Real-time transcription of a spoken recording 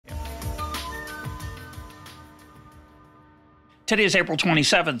Today is April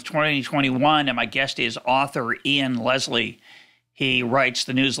 27th, 2021, and my guest is author Ian Leslie. He writes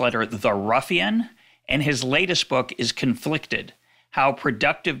the newsletter The Ruffian, and his latest book is Conflicted: How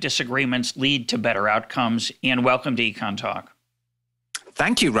Productive Disagreements Lead to Better Outcomes. Ian, welcome to EconTalk.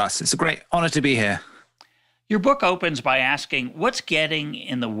 Thank you, Russ. It's a great honor to be here. Your book opens by asking, what's getting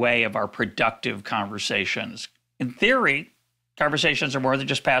in the way of our productive conversations? In theory, conversations are more than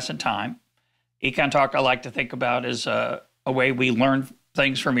just passing time. EconTalk, I like to think about as a way we learn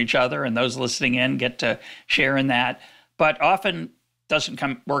things from each other, and those listening in get to share in that. But often doesn't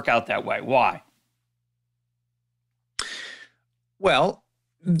work out that way. Why? Well,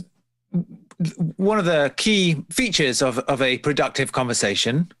 one of the key features of a productive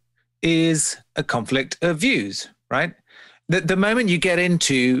conversation is a conflict of views, right? The moment you get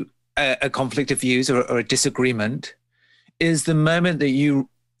into a conflict of views or a disagreement is the moment that you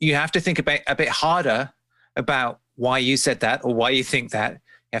have to think a bit harder about why you said that or why you think that. You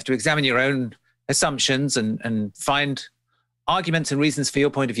have to examine your own assumptions and find arguments and reasons for your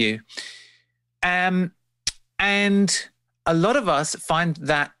point of view. And a lot of us find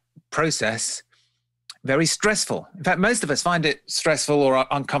that process very stressful. In fact, most of us find it stressful or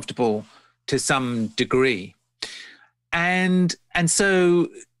uncomfortable to some degree. And so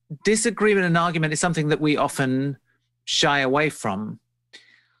disagreement and argument is something that we often shy away from.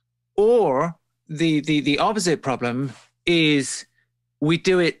 Or the opposite problem is we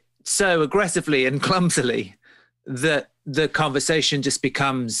do it so aggressively and clumsily that the conversation just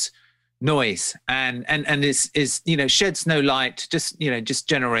becomes noise and is sheds no light, just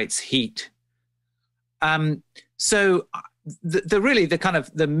generates heat. So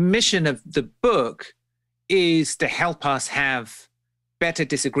the mission of the book is to help us have better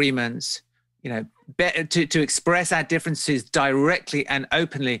disagreements, better to express our differences directly and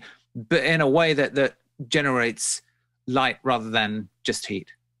openly, but in a way that generates light rather than just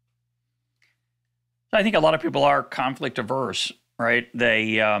heat. I think a lot of people are conflict averse, right?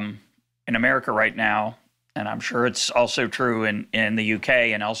 They, in America right now, and I'm sure it's also true in the UK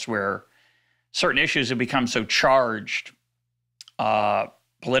and elsewhere, certain issues have become so charged,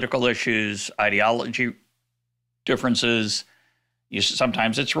 political issues, ideology differences.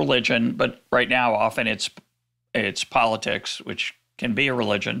 Sometimes it's religion, but right now often it's politics, which can be a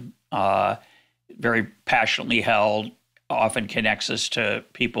religion, very passionately held, often connects us to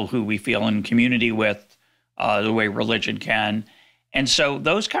people who we feel in community with, the way religion can. And so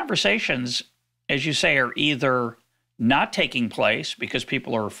those conversations, as you say, are either not taking place because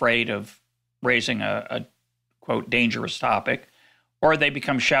people are afraid of raising a quote, dangerous topic, or they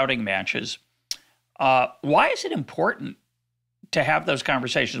become shouting matches. Why is it important to have those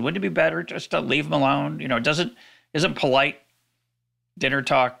conversations? Wouldn't it be better just to leave them alone? Isn't polite dinner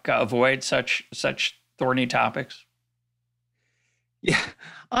talk avoid such thorny topics? Yeah,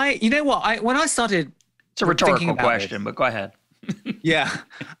 when I started, it's a rhetorical question, but go ahead. Yeah,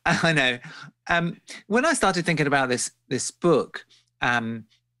 I know. When I started thinking about this book, and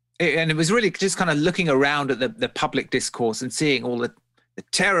it was really just kind of looking around at the public discourse and seeing all the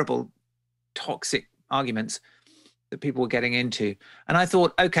terrible, toxic arguments that people were getting into. And I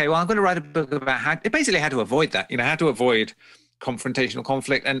thought, okay, well, I'm going to write a book about how to avoid that, how to avoid confrontational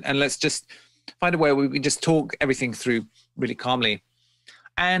conflict. And let's just find a way where we can just talk everything through really calmly.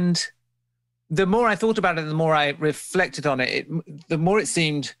 And the more I thought about it, the more I reflected on it, the more it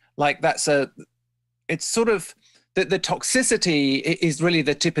seemed like it's sort of, the toxicity is really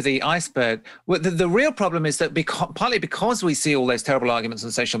the tip of the iceberg. The real problem is that partly because we see all those terrible arguments on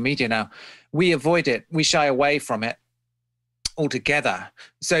social media now, we avoid it, we shy away from it altogether.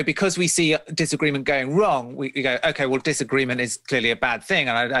 So because we see disagreement going wrong, we go, okay, well, disagreement is clearly a bad thing,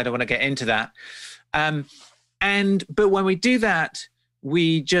 and I don't want to get into that. But when we do that,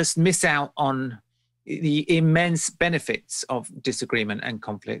 we just miss out on the immense benefits of disagreement and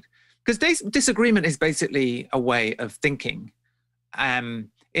conflict. Because disagreement is basically a way of thinking,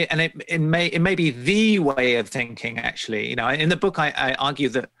 it may be the way of thinking. Actually, in the book I argue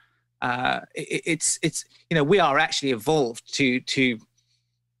that it's we are actually evolved to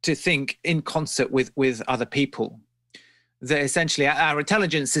think in concert with other people. That essentially our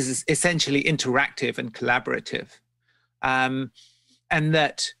intelligence is essentially interactive and collaborative, and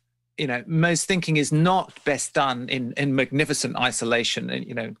that most thinking is not best done in magnificent isolation,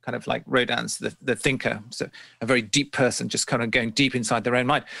 and, kind of like Rodin's The Thinker, so a very deep person just kind of going deep inside their own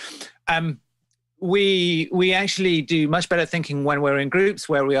mind. We actually do much better thinking when we're in groups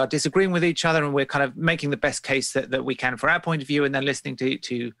where we are disagreeing with each other and we're kind of making the best case that we can for our point of view, and then listening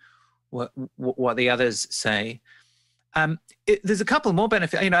to what the others say. There's a couple more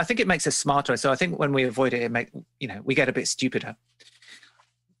benefits. I think it makes us smarter. So I think when we avoid it, we get a bit stupider.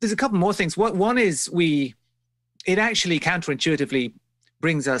 There's a couple more things. One is it actually counterintuitively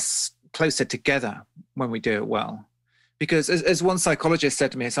brings us closer together when we do it well. Because as one psychologist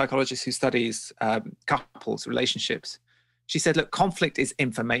said to me, a psychologist who studies couples, relationships, she said, look, conflict is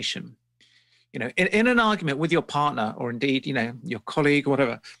information. In an argument with your partner, or indeed, your colleague, or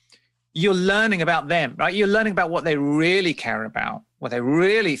whatever, you're learning about them, right? You're learning about what they really care about, what they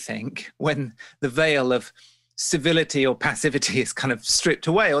really think, when the veil of civility or passivity is kind of stripped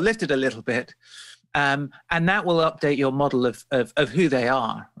away or lifted a little bit. And that will update your model of who they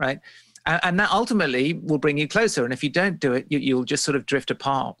are, right? And that ultimately will bring you closer. And if you don't do it, you'll just sort of drift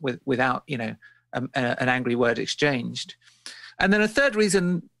apart without, an angry word exchanged. And then a third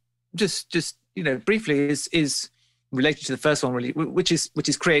reason, just briefly, is related to the first one, really, which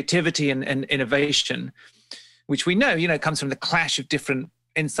is creativity and innovation, which we know, comes from the clash of different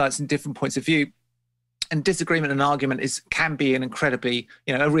insights and different points of view. And disagreement and argument can be an incredibly,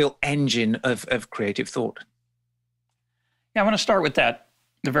 a real engine of creative thought. Yeah, I want to start with the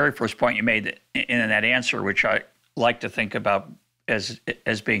very first point you made in that answer, which I like to think about as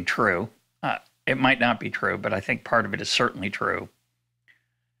being true. It might not be true, but I think part of it is certainly true,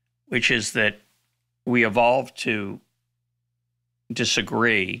 which is that we evolved to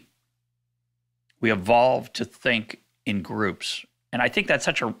disagree. We evolved to think in groups. And I think that's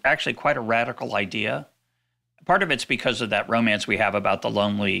actually quite a radical idea. Part of it's because of that romance we have about the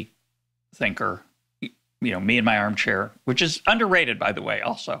lonely thinker, me in my armchair, which is underrated, by the way,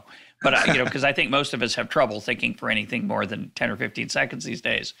 also. But, because I think most of us have trouble thinking for anything more than 10 or 15 seconds these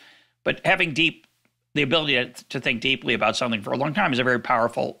days. But having the ability to think deeply about something for a long time is a very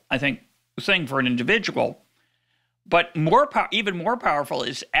powerful, I think, thing for an individual. But even more powerful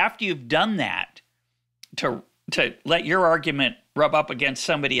is after you've done that, to let your argument rub up against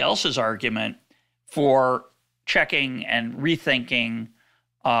somebody else's argument for checking and rethinking.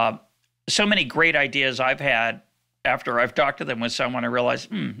 So many great ideas I've had after I've talked to them with someone, I realize,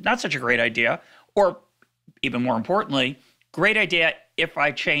 not such a great idea. Or even more importantly, great idea if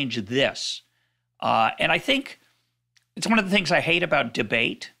I change this. And I think it's one of the things I hate about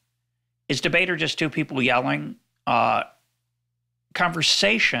debate. Is debate are just two people yelling?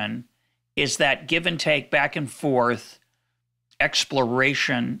 Conversation is that give and take, back and forth,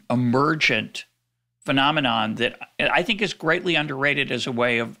 exploration, emergent phenomenon that I think is greatly underrated as a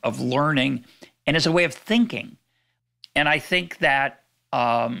way of learning and as a way of thinking. And I think that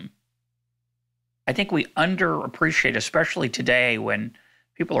I think we underappreciate, especially today when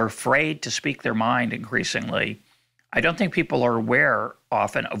people are afraid to speak their mind increasingly. I don't think people are aware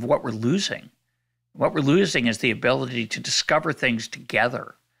often of what we're losing. What we're losing is the ability to discover things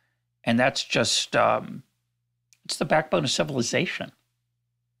together. And that's just, it's the backbone of civilization.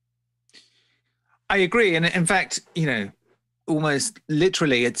 I agree. And in fact, almost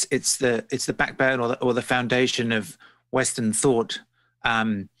literally it's the backbone or the foundation of Western thought.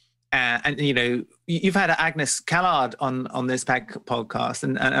 And you've had Agnes Callard on this podcast,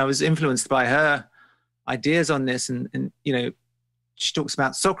 and I was influenced by her ideas on this. And she talks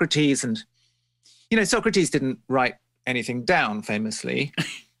about Socrates, and Socrates didn't write anything down famously.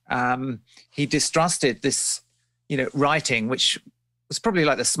 He distrusted this, writing, which was probably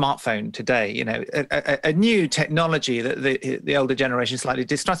like the smartphone today, a new technology that the older generation slightly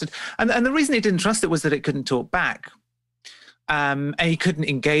distrusted. And the reason he didn't trust it was that it couldn't talk back. And he couldn't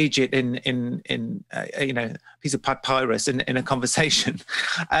engage it in a piece of papyrus in a conversation.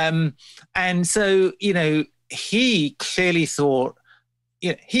 And so, he clearly thought,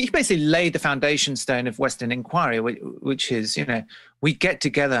 he basically laid the foundation stone of Western inquiry, which is, we get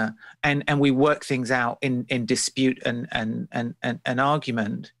together and we work things out in dispute and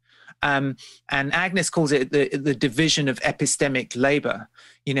argument. And Agnes calls it the division of epistemic labor.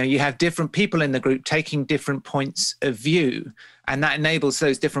 You have different people in the group taking different points of view, and that enables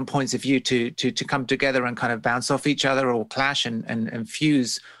those different points of view to come together and kind of bounce off each other or clash and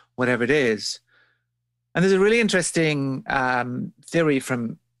fuse whatever it is. And there's a really interesting theory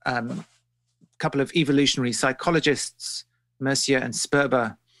from a couple of evolutionary psychologists, Mercier and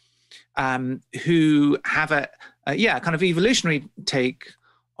Sperber, who have a kind of evolutionary take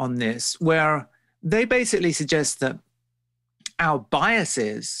on this, where they basically suggest that our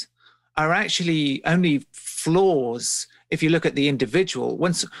biases are actually only flaws if you look at the individual.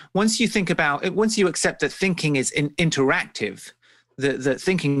 Once you think about it, once you accept that thinking is interactive, that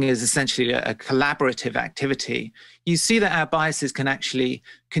thinking is essentially a collaborative activity, you see that our biases can actually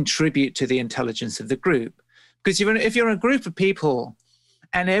contribute to the intelligence of the group. Because if you're a group of people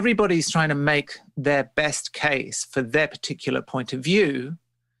and everybody's trying to make their best case for their particular point of view,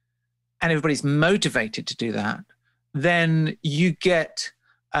 and everybody's motivated to do that, then you get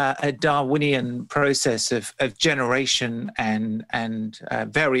a Darwinian process of generation and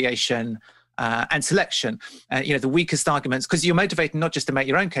variation and selection. The weakest arguments, because you're motivated not just to make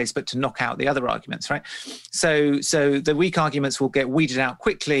your own case, but to knock out the other arguments, right? So the weak arguments will get weeded out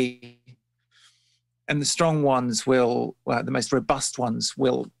quickly, and the strong ones will, the most robust ones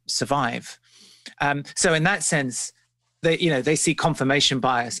will survive. So in that sense, they see confirmation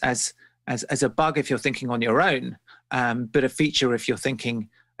bias as a bug if you're thinking on your own, but a feature if you're thinking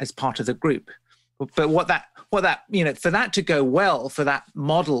as part of the group. But what that for that to go well, for that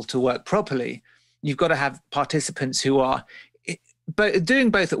model to work properly, you've got to have participants who are doing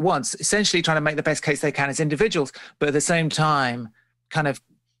both at once, essentially trying to make the best case they can as individuals, but at the same time, kind of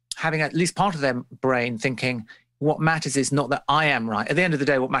having at least part of their brain thinking, what matters is not that I am right. At the end of the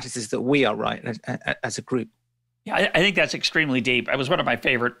day, what matters is that we are right as a group. Yeah, I think that's extremely deep. It was one of my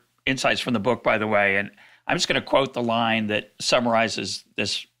favorite insights from the book, by the way. And I'm just going to quote the line that summarizes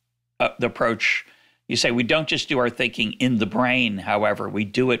this the approach. You say, we don't just do our thinking in the brain, however, we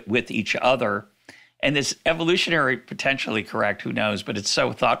do it with each other. And this evolutionary, potentially correct, who knows, but it's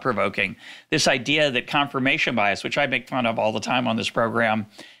so thought-provoking. This idea that confirmation bias, which I make fun of all the time on this program,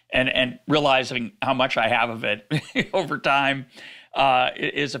 and realizing how much I have of it over time,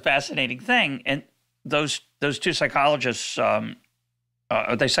 is a fascinating thing. And those two psychologists, are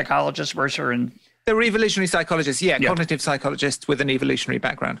they psychologists, Mercer and... They're evolutionary psychologists, yeah, cognitive psychologists with an evolutionary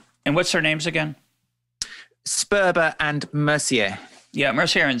background. And what's their names again? Sperber and Mercier. Yeah,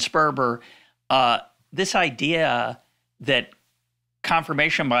 Mercier and Sperber. This idea that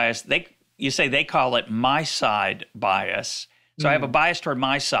confirmation bias, you say they call it my side bias. So I have a bias toward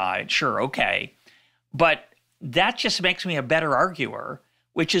my side. Sure, okay. But that just makes me a better arguer,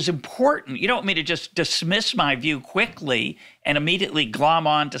 which is important. You don't want me to just dismiss my view quickly and immediately glom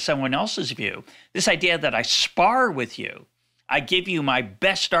on to someone else's view. This idea that I spar with you, I give you my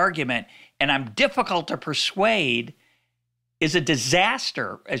best argument, and I'm difficult to persuade is a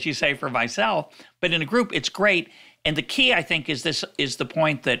disaster, as you say, for myself. But in a group, it's great. And the key, I think, is the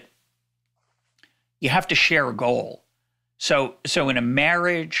point that you have to share a goal. So in a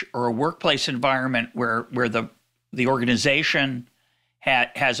marriage or a workplace environment where the organization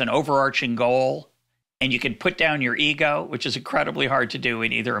has an overarching goal, and you can put down your ego, which is incredibly hard to do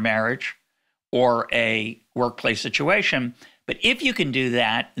in either a marriage or a workplace situation. But if you can do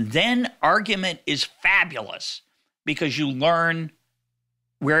that, then argument is fabulous, because you learn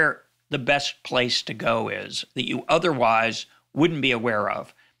where the best place to go is that you otherwise wouldn't be aware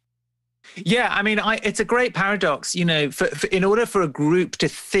of. Yeah, I mean, it's a great paradox, in order for a group to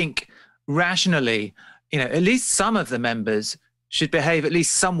think rationally, at least some of the members should behave at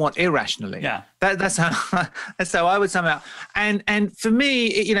least somewhat irrationally. Yeah, that's how I would sum it up. And for me,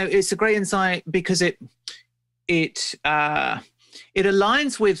 it's a great insight because it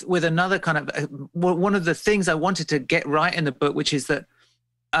aligns with another kind of one of the things I wanted to get right in the book, which is that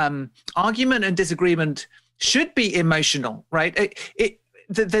argument and disagreement should be emotional, right?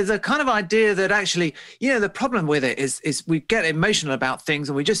 There's a kind of idea that actually, the problem with it is we get emotional about things,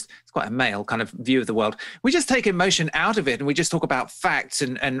 and it's quite a male kind of view of the world. We just take emotion out of it and we just talk about facts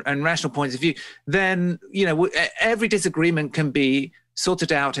and rational points of view. Then, every disagreement can be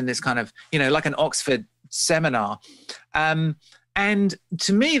sorted out in this kind of, like an Oxford seminar. And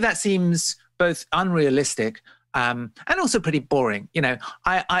to me, that seems both unrealistic and also pretty boring.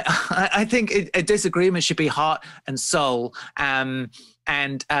 I think a disagreement should be heart and soul.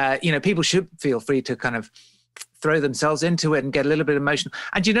 And people should feel free to kind of throw themselves into it and get a little bit emotional.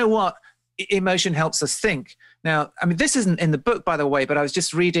 And you know what? Emotion helps us think. Now, I mean, this isn't in the book, by the way, but I was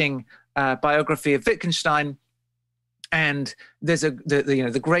just reading a biography of Wittgenstein, and there's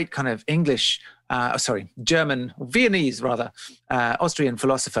the great kind of German, Viennese rather, Austrian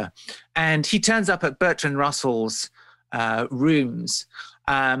philosopher, and he turns up at Bertrand Russell's rooms,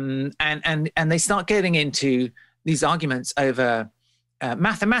 and they start getting into these arguments over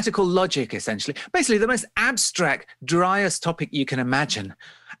mathematical logic, essentially. Basically, the most abstract, driest topic you can imagine.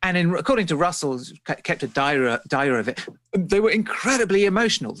 And according to Russell, kept a diary of it, they were incredibly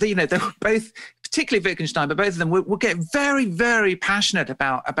emotional. They were both, particularly Wittgenstein, but both of them would get very, very passionate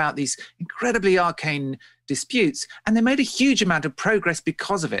about these incredibly arcane disputes. And they made a huge amount of progress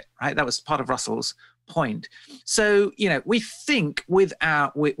because of it, right? That was part of Russell's point. So, we think with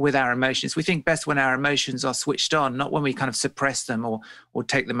our emotions. We think best when our emotions are switched on, not when we kind of suppress them or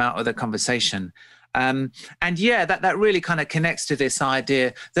take them out of the conversation. And yeah, that really kind of connects to this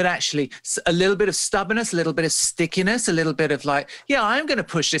idea that actually a little bit of stubbornness, a little bit of stickiness, a little bit of like, yeah, I'm going to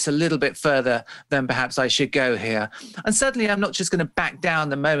push this a little bit further than perhaps I should go here. And certainly I'm not just going to back down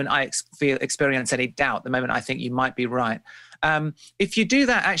the moment I experience any doubt, the moment I think you might be right. If you do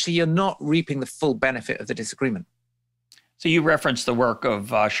that, actually, you're not reaping the full benefit of the disagreement. So you referenced the work of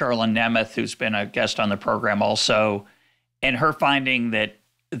Charlene Nemeth, who's been a guest on the program also, and her finding that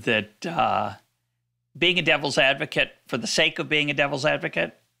being a devil's advocate for the sake of being a devil's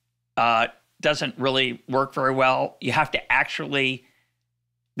advocate doesn't really work very well. You have to actually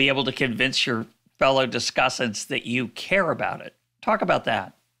be able to convince your fellow discussants that you care about it. Talk about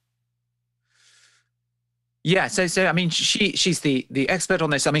that. Yeah, so I mean, she's the expert on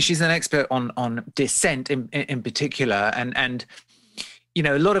this. I mean, she's an expert on dissent in particular, and you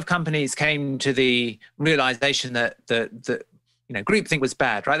know, a lot of companies came to the realization that you know, groupthink was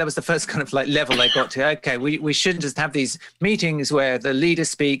bad, right? That was the first kind of like level they got to. Okay, we shouldn't just have these meetings where the leader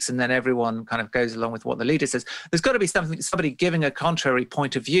speaks and then everyone kind of goes along with what the leader says. There's got to be somebody giving a contrary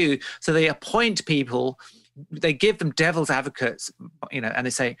point of view. So they appoint people, they give them devil's advocates, you know, and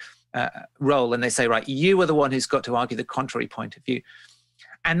they say role, and they say, right, you are the one who's got to argue the contrary point of view.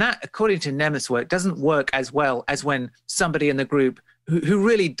 And that, according to Nemeth's work, doesn't work as well as when somebody in the group who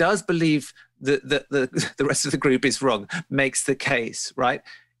really does believe that the rest of the group is wrong makes the case, right?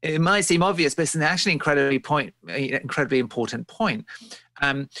 It might seem obvious, but it's an actually incredibly important point.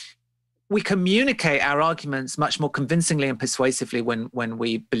 We communicate our arguments much more convincingly and persuasively when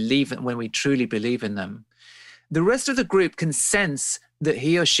we truly believe in them. The rest of the group can sense that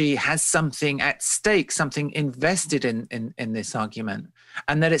he or she has something at stake, something invested in this argument,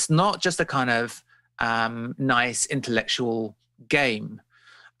 and that it's not just a kind of nice intellectual game.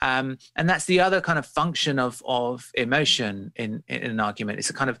 And that's the other kind of function of emotion in an argument. It's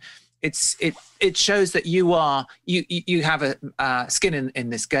a kind of, it shows that you have a skin in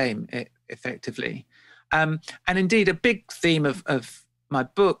this game, effectively. And indeed, a big theme of my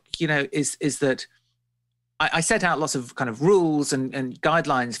book, you know, is that I set out lots of kind of rules and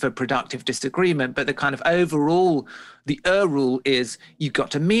guidelines for productive disagreement, but the kind of overall, the rule is you've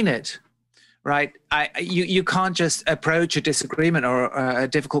got to mean it. Right, you can't just approach a disagreement or a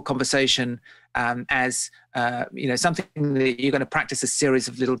difficult conversation as you know, something that you're going to practice a series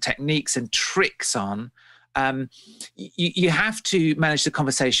of little techniques and tricks on. You have to manage the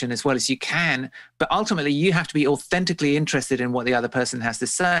conversation as well as you can, but ultimately you have to be authentically interested in what the other person has to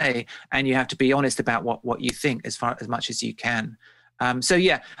say, and you have to be honest about what you think as much as you can. So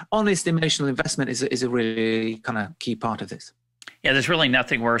yeah, honest emotional investment is a really kind of key part of this. Yeah, there's really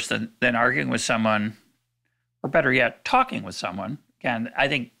nothing worse than arguing with someone, or better yet, talking with someone. Again, I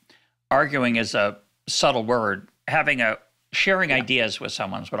think arguing is a subtle word. Sharing ideas with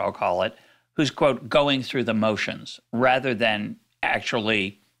someone is what I'll call it, who's, quote, going through the motions rather than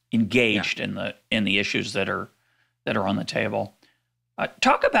actually engaged in the issues that are on the table.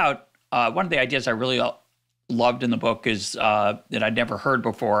 Talk about one of the ideas I really loved in the book is that I'd never heard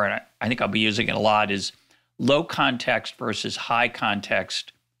before, and I think I'll be using it a lot, is low context versus high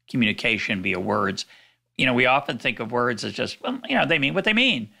context communication via words. You know, we often think of words as just, well, you know, they mean what they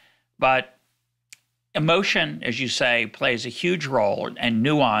mean. But emotion, as you say, plays a huge role, and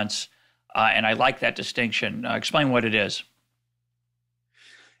nuance, and I like that distinction. Explain what it is.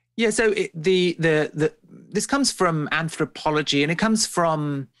 Yeah, so this comes from anthropology, and it comes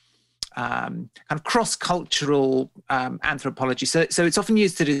from kind of cross-cultural anthropology. So it's often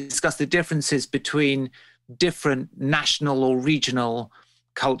used to discuss the differences between different national or regional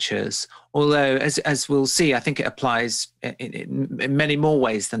cultures, although as we'll see, I think it applies in many more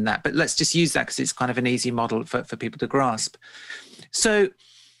ways than that, but let's just use that because it's kind of an easy model for people to grasp. So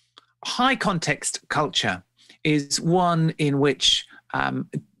high context culture is one in which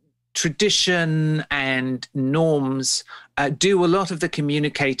tradition and norms do a lot of the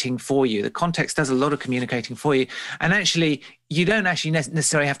communicating for you. The context does a lot of communicating for you. And actually, you don't actually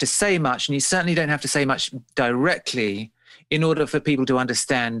necessarily have to say much, and you certainly don't have to say much directly in order for people to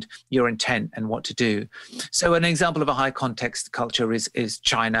understand your intent and what to do. So an example of a high context culture is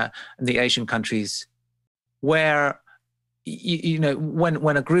China and the Asian countries, where, you know,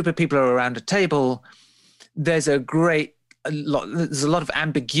 when a group of people are around a table, there's a lot of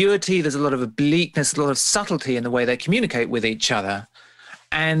ambiguity, there's a lot of obliqueness, a lot of subtlety in the way they communicate with each other.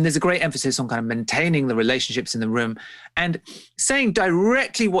 And there's a great emphasis on kind of maintaining the relationships in the room and saying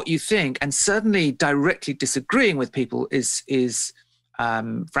directly what you think, and certainly directly disagreeing with people is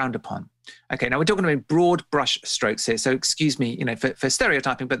frowned upon. Okay, now we're talking about broad brush strokes here, so excuse me, you know, for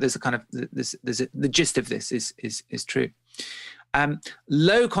stereotyping, but there's a kind of the gist of this is true.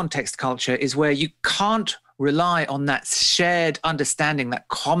 Low context culture is where you can't rely on that shared understanding, that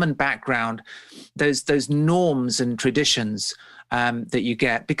common background, those norms and traditions that you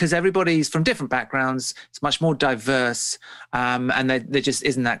get, because everybody's from different backgrounds. It's much more diverse, and there just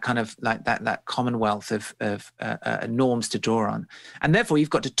isn't that kind of like that commonwealth of norms to draw on, and therefore you've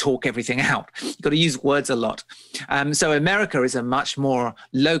got to talk everything out. You've got to use words a lot. So America is a much more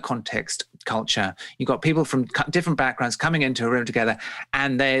low context culture. You've got people from different backgrounds coming into a room together,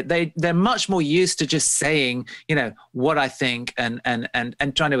 and they're much more used to just saying, what I think and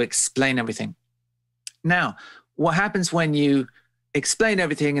trying to explain everything. Now, what happens when you explain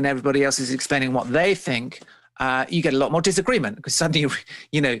everything and everybody else is explaining what they think? You get a lot more disagreement, because suddenly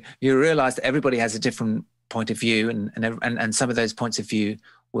you realize that everybody has a different point of view, and some of those points of view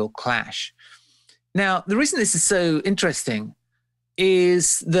will clash. Now, the reason this is so interesting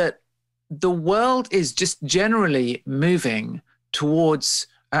is that the world is just generally moving towards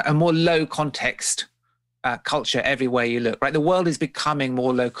a more low context culture everywhere you look, right? The world is becoming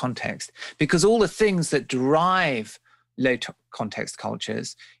more low context because all the things that drive low context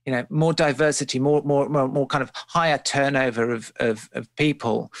cultures, more diversity, more kind of higher turnover of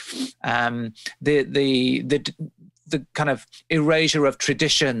people, the kind of erasure of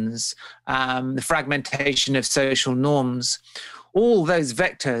traditions, the fragmentation of social norms, all those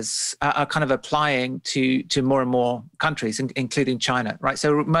vectors are kind of applying to more and more countries, including China, right?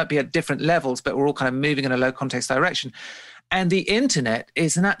 So it might be at different levels, but we're all kind of moving in a low context direction. And the internet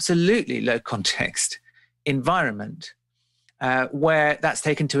is an absolutely low context environment, where that's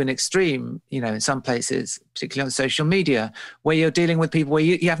taken to an extreme, in some places, particularly on social media, where you're dealing with people where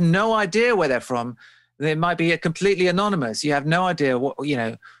you have no idea where they're from. They might be completely anonymous. You have no idea what,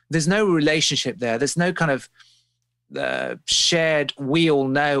 there's no relationship there. There's no kind of shared, we all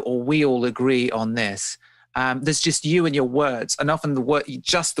know, or we all agree on this. There's just you and your words, and often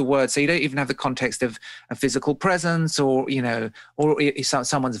just the words. So you don't even have the context of a physical presence, or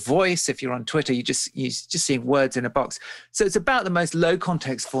someone's voice. If you're on Twitter, you're just seeing words in a box. So it's about the most low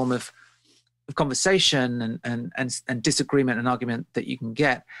context form of conversation and disagreement and argument that you can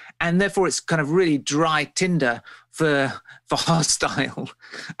get, and therefore it's kind of really dry tinder for hostile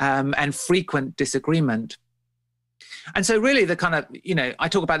and frequent disagreement. And so really the kind of, I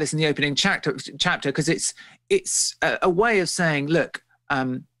talk about this in the opening chapter because it's a way of saying, look,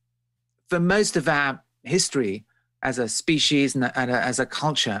 for most of our history as a species and as a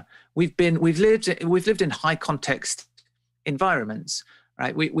culture, we've lived in high context environments,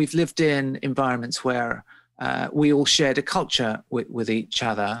 right? We've lived in environments where we all shared a culture with each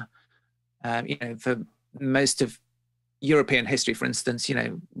other. For most of European history, for instance,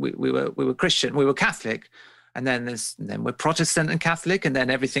 we were Christian, we were Catholic. And then we're Protestant and Catholic, and then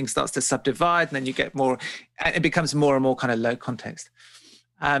everything starts to subdivide, and then you get more. It becomes more and more kind of low context,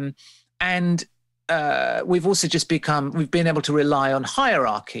 and we've also we've been able to rely on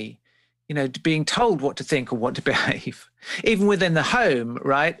hierarchy, being told what to think or what to behave, even within the home.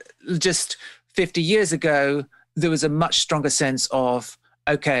 Right, just 50 years ago, there was a much stronger sense of,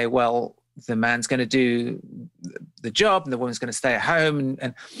 okay, well, the man's going to do the job, and the woman's going to stay at home,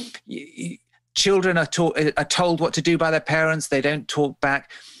 and children are told what to do by their parents. They don't talk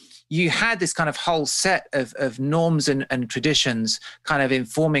back. You had this kind of whole set of norms and traditions kind of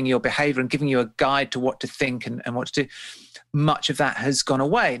informing your behavior and giving you a guide to what to think and what to do. Much of that has gone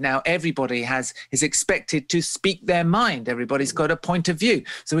away. Now everybody is expected to speak their mind. Everybody's got a point of view.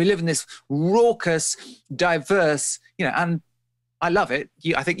 So we live in this raucous, diverse, and I love it.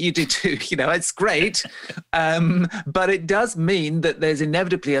 I think you do too. It's great. But it does mean that there's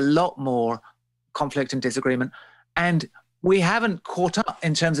inevitably a lot more conflict and disagreement, and we haven't caught up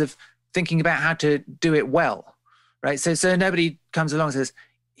in terms of thinking about how to do it well, right? So nobody comes along and says,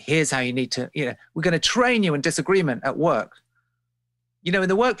 here's how you need to, we're going to train you in disagreement at work. In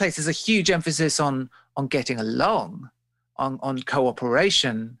the workplace, there's a huge emphasis on getting along, on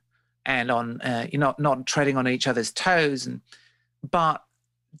cooperation, and on not treading on each other's toes, but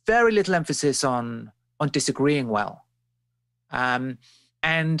very little emphasis on disagreeing well.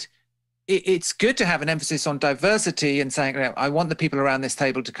 And it's good to have an emphasis on diversity and saying, I want the people around this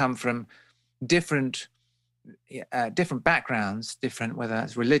table to come from different backgrounds, whether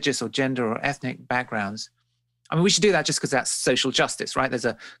that's religious or gender or ethnic backgrounds. I mean, we should do that just because that's social justice, right? There's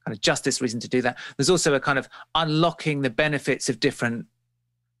a kind of justice reason to do that. There's also a kind of unlocking the benefits of different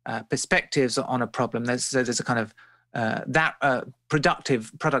perspectives on a problem. There's a kind of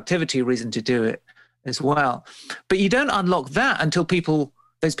productivity reason to do it as well. But you don't unlock that until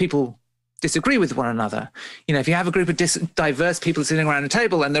those people disagree with one another. If you have a group of diverse people sitting around a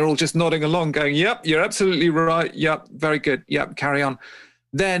table and they're all just nodding along going, yep, you're absolutely right. Yep, very good. Yep, carry on.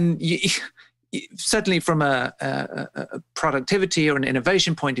 Then certainly from a productivity or an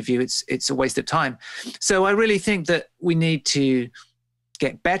innovation point of view, it's a waste of time. So I really think that we need to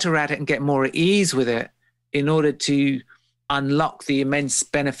get better at it and get more at ease with it in order to unlock the immense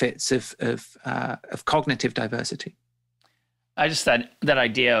benefits of cognitive diversity. I just that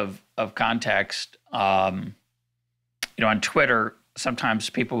idea of context. On Twitter, sometimes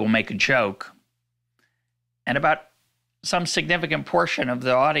people will make a joke, and about some significant portion of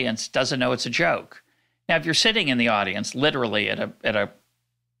the audience doesn't know it's a joke. Now, if you're sitting in the audience, literally at an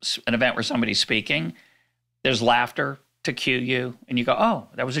event where somebody's speaking, there's laughter to cue you, and you go, "Oh,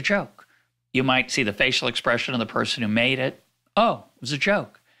 that was a joke." You might see the facial expression of the person who made it. "Oh, it was a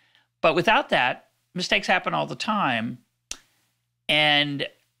joke." But without that, mistakes happen all the time. And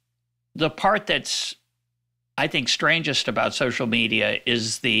the part that's, I think, strangest about social media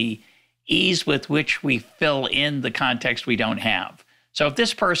is the ease with which we fill in the context we don't have. So if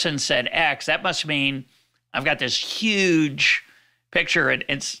this person said X, that must mean I've got this huge picture. And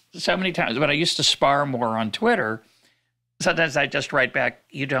it's so many times when I used to spar more on Twitter, sometimes I just write back,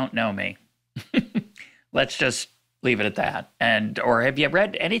 "You don't know me." Let's just leave it at that. Or have you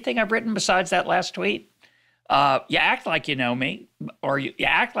read anything I've written besides that last tweet? You act like you know me, or you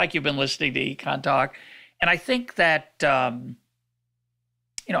act like you've been listening to EconTalk. And I think that,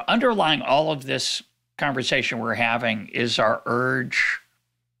 underlying all of this conversation we're having is our urge,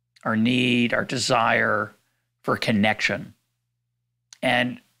 our need, our desire for connection.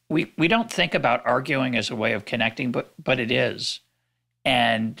 And we don't think about arguing as a way of connecting, but it is.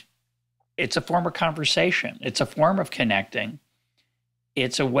 And it's a form of conversation. It's a form of connecting.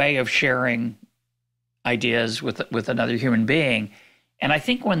 It's a way of sharing ideas with another human being. And I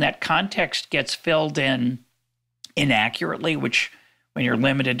think when that context gets filled in inaccurately, which when you're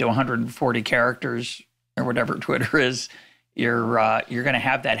limited to 140 characters or whatever Twitter is, you're going to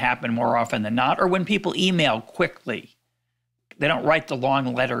have that happen more often than not. Or when people email quickly, they don't write the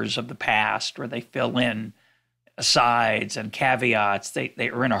long letters of the past where they fill in asides and caveats. They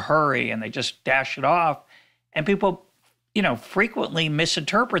are in a hurry and they just dash it off. And people, frequently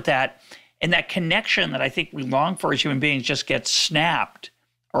misinterpret that. And that connection that I think we long for as human beings just gets snapped,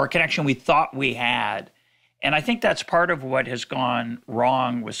 or a connection we thought we had. And I think that's part of what has gone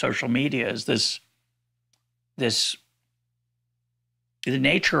wrong with social media is the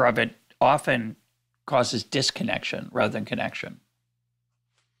nature of it often causes disconnection rather than connection.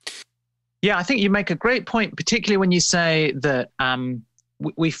 Yeah, I think you make a great point, particularly when you say that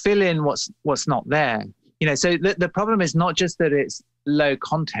we fill in what's not there. So the problem is not just that it's low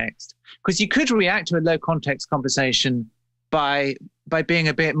context, because you could react to a low context conversation by being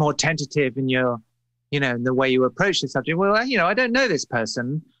a bit more tentative in your, in the way you approach the subject. Well, I don't know this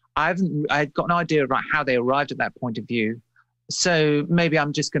person. I've got no idea about how they arrived at that point of view. So maybe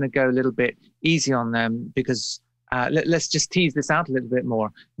I'm just going to go a little bit easy on them because let's just tease this out a little bit more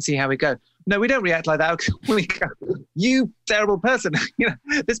and see how we go. No, we don't react like that. We go, "You terrible person.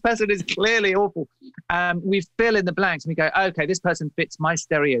 This person is clearly awful." We fill in the blanks. And we go, "Okay, this person fits my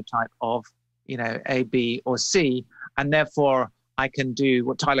stereotype of, A, B, or C, and therefore I can do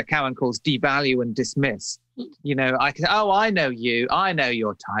what Tyler Cowen calls devalue and dismiss. I can. Oh, I know you. I know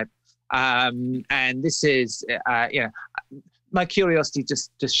your type. And this is, my curiosity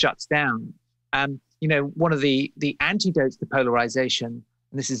just shuts down. One of the antidotes to polarization,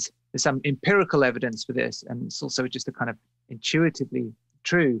 and there's some empirical evidence for this, and it's also just a kind of intuitively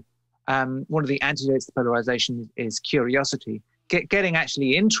true. One of the antidotes to polarization is curiosity, getting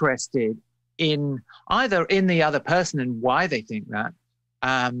actually interested in either in the other person and why they think that,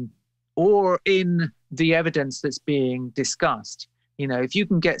 or in the evidence that's being discussed. If you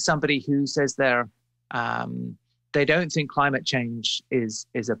can get somebody who says they don't think climate change is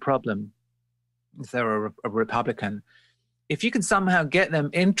a problem, if they're a Republican, if you can somehow get them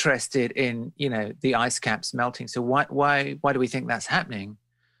interested in, the ice caps melting, so why do we think that's happening?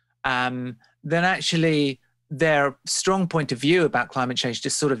 Then actually their strong point of view about climate change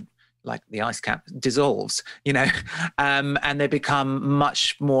just sort of like the ice cap dissolves, and they become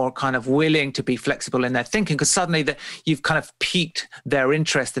much more kind of willing to be flexible in their thinking because suddenly you've kind of piqued their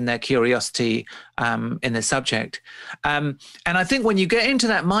interest and their curiosity in the subject. And I think when you get into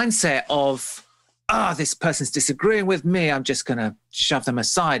that mindset of, this person's disagreeing with me, I'm just going to shove them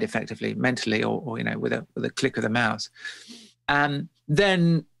aside effectively, mentally, or with a click of the mouse.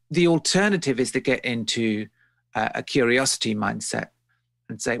 Then the alternative is to get into a curiosity mindset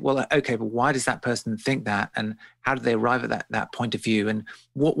and say, well, okay, but why does that person think that? And how do they arrive at that point of view? And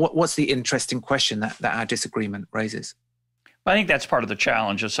what's the interesting question that our disagreement raises? I think that's part of the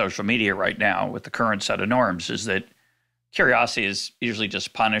challenge of social media right now with the current set of norms, is that curiosity is usually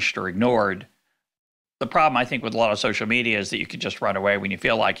just punished or ignored. The problem, I think, with a lot of social media is that you can just run away when you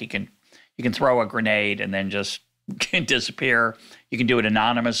feel like you can throw a grenade and then just disappear. You can do it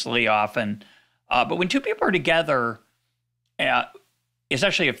anonymously often. But when two people are together,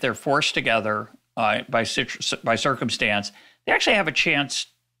 especially if they're forced together by circumstance, they actually have a chance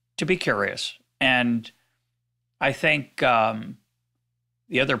to be curious. And I think the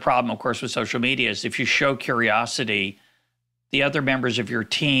other problem, of course, with social media is if you show curiosity, the other members of your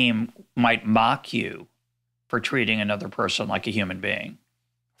team might mock you for treating another person like a human being,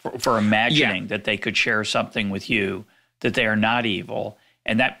 for imagining that they could share something with you, that they are not evil.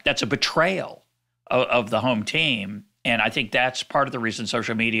 And that's a betrayal of the home team. And I think that's part of the reason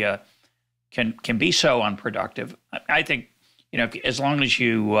social media can be so unproductive. I think, as long as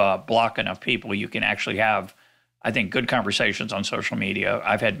you block enough people, you can actually have, I think, good conversations on social media.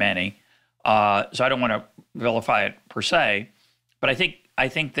 I've had many. So I don't want to vilify it per se, but I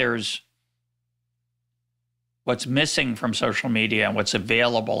think there's what's missing from social media and what's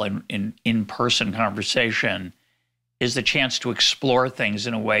available in-person conversation is the chance to explore things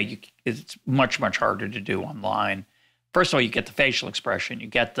in a way it's much, much harder to do online. First of all, you get the facial expression, you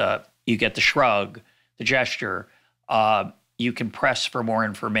get the shrug, the gesture. You can press for more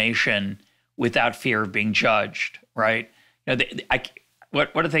information without fear of being judged, right? One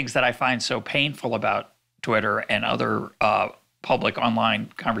of the things that I find so painful about Twitter and other public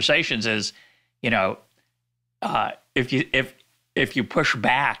online conversations is, if you push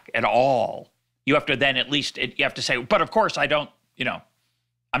back at all, you have to then you have to say, but of course I don't,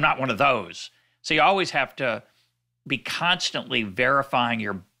 I'm not one of those. So you always have to be constantly verifying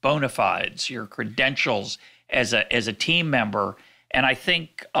your bona fides, your credentials as a team member. And I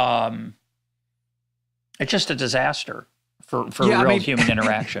think it's just a disaster for human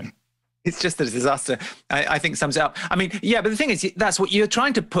interaction. It's just a disaster, I think sums it up. But the thing is, that's what you're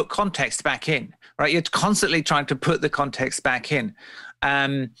trying to put context back in, right? You're constantly trying to put the context back in.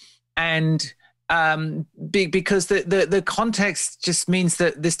 Because the context just means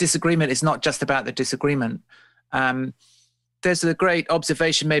that this disagreement is not just about the disagreement. There's a great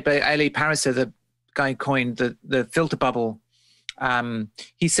observation made by Ali Pariser, the guy who coined the filter bubble.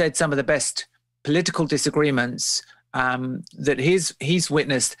 He said some of the best political disagreements that he's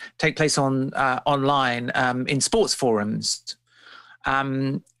witnessed take place online in sports forums.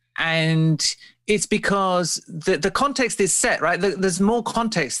 And it's because the context is set, right? There's more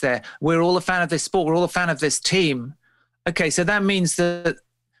context there. We're all a fan of this sport. We're all a fan of this team. Okay, so that means that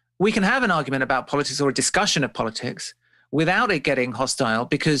we can have an argument about politics or a discussion of politics without it getting hostile,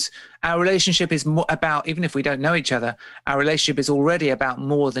 because our relationship is more about, even if we don't know each other, our relationship is already about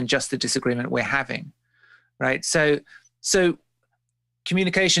more than just the disagreement we're having, right? So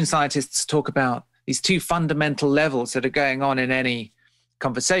communication scientists talk about these two fundamental levels that are going on in any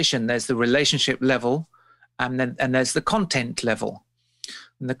conversation. There's the relationship level, and there's the content level.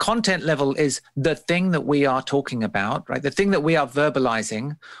 And the content level is the thing that we are talking about, right? The thing that we are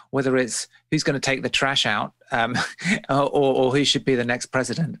verbalizing, whether it's who's going to take the trash out or who should be the next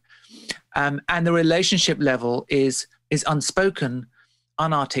president. And the relationship level is unspoken,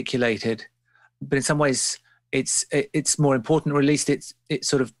 unarticulated, but in some ways it's more important, or at least it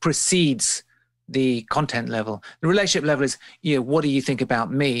sort of precedes the content level. The relationship level is, what do you think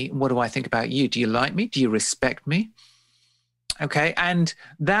about me? What do I think about you? Do you like me? Do you respect me? Okay, and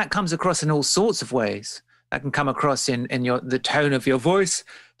that comes across in all sorts of ways. That can come across in the tone of your voice,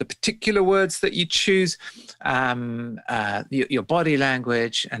 the particular words that you choose, your body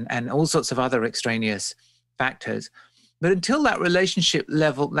language, and all sorts of other extraneous factors. But until that relationship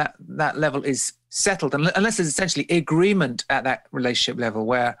level, that level is settled, unless there's essentially agreement at that relationship level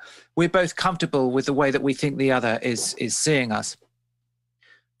where we're both comfortable with the way that we think the other is seeing us,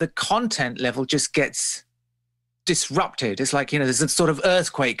 the content level just gets disrupted. It's like, there's a sort of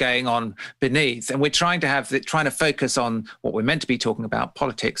earthquake going on beneath, and we're trying to focus on what we're meant to be talking about,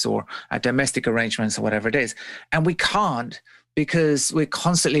 politics or our domestic arrangements or whatever it is. And we can't, because we're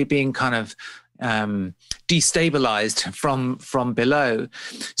constantly being kind of destabilized from below.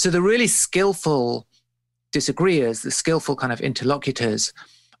 So the really skillful disagreeers, the skillful kind of interlocutors,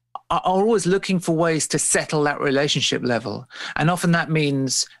 are always looking for ways to settle that relationship level. And often that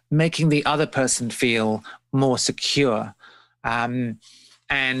means making the other person feel more secure, and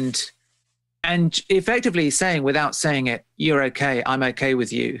effectively saying, without saying it, you're okay, I'm okay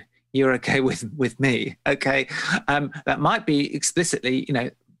with you, you're okay with me. Okay. That might be explicitly,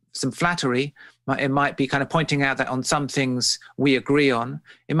 some flattery. It might be kind of pointing out that on some things we agree on.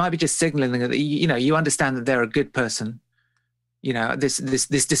 It might be just signaling that, you understand that they're a good person. This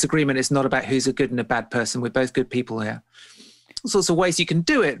disagreement is not about who's a good and a bad person. We're both good people here. All sorts of ways you can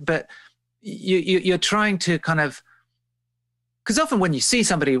do it, but you're trying to kind of, because often when you see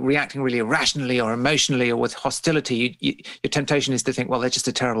somebody reacting really irrationally or emotionally or with hostility, your temptation is to think, well, they're just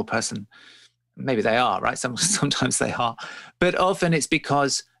a terrible person. Maybe they are, right? Sometimes they are. But often it's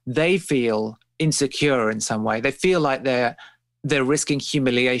because they feel insecure in some way. They feel like they're risking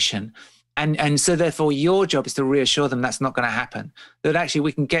humiliation. And so therefore your job is to reassure them that's not going to happen. That actually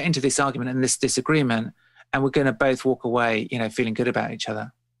we can get into this argument and this disagreement and we're going to both walk away, feeling good about each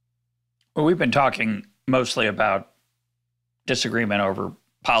other. Well, we've been talking mostly about disagreement over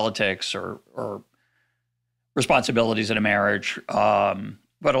politics or responsibilities in a marriage.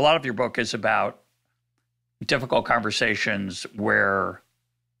 But a lot of your book is about difficult conversations where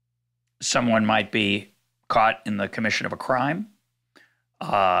someone might be caught in the commission of a crime,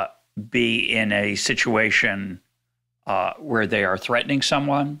 be in a situation where they are threatening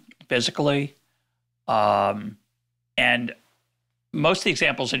someone physically. And most of the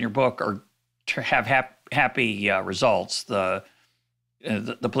examples in your book are to have happy results. The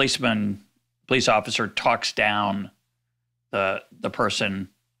police officer talks down the person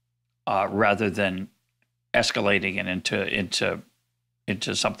rather than escalating it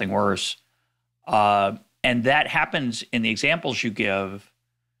into something worse. And that happens in the examples you give.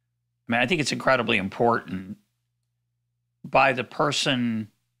 I mean, I think it's incredibly important by the person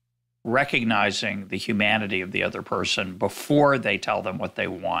recognizing the humanity of the other person before they tell them what they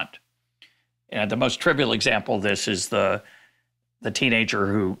want. And the most trivial example of this is the teenager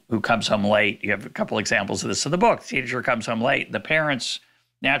who comes home late. You have a couple examples of this in the book. The teenager comes home late. The parent's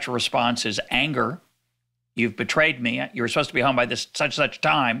natural response is anger. You've betrayed me. You were supposed to be home by this such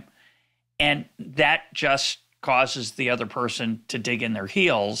time. And that just causes the other person to dig in their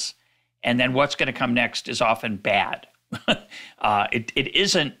heels. And then what's going to come next is often bad. It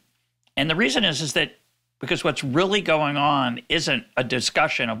isn't. And the reason is that because what's really going on isn't a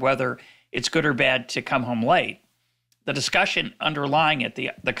discussion of whether it's good or bad to come home late. The discussion underlying it,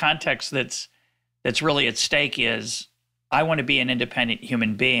 the context that's really at stake is, I want to be an independent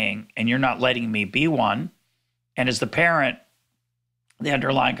human being, and you're not letting me be one. And as the parent, the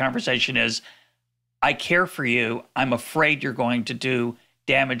underlying conversation is, I care for you. I'm afraid you're going to do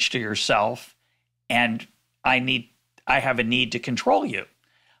damage to yourself, and I have a need to control you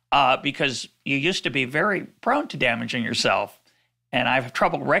because you used to be very prone to damaging yourself. And I have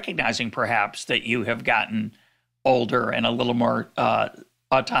trouble recognizing perhaps that you have gotten older and a little more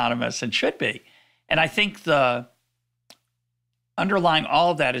autonomous and should be. And I think the underlying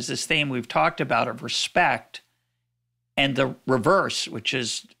all of that is this theme we've talked about of respect, and the reverse, which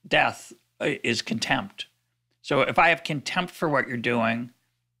is death, is contempt. So if I have contempt for what you're doing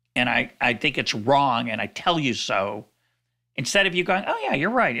and I think it's wrong and I tell you so, instead of you going, oh yeah, you're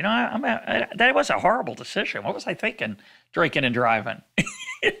right. That was a horrible decision. What was I thinking? Drinking and driving.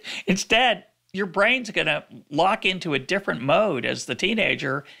 Instead, your brain's going to lock into a different mode as the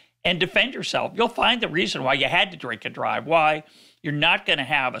teenager and defend yourself. You'll find the reason why you had to drink and drive, why you're not going to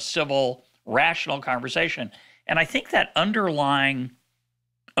have a civil, rational conversation. And I think that underlying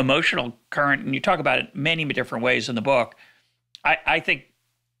emotional current, and you talk about it many different ways in the book, I think,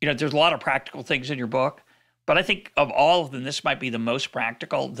 there's a lot of practical things in your book, but I think of all of them, this might be the most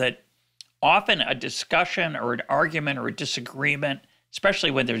practical, that often a discussion or an argument or a disagreement, especially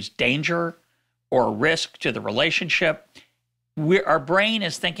when there's danger or risk to the relationship, our brain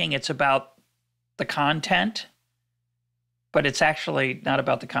is thinking it's about the content, but it's actually not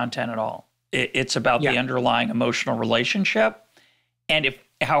about the content at all. It's about the underlying emotional relationship. And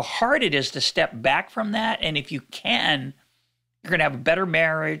how hard it is to step back from that. And if you can, you're going to have a better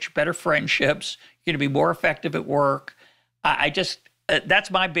marriage, better friendships. You're going to be more effective at work.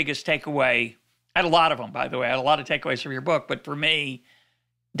 That's my biggest takeaway. I had a lot of them, by the way. I had a lot of takeaways from your book. But for me,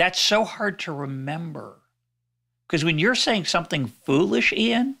 that's so hard to remember. Because when you're saying something foolish,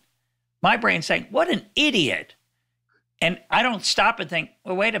 Ian, my brain's saying, what an idiot. And I don't stop and think,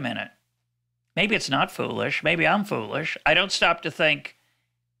 well, wait a minute. Maybe it's not foolish. Maybe I'm foolish. I don't stop to think,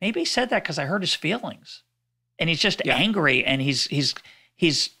 maybe he said that because I hurt his feelings. And he's just angry, and he's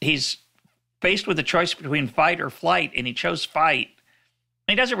faced with a choice between fight or flight, and he chose fight.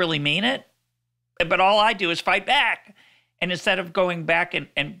 And he doesn't really mean it, but all I do is fight back. And instead of going back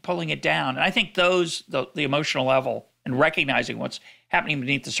and pulling it down, and I think the emotional level and recognizing what's happening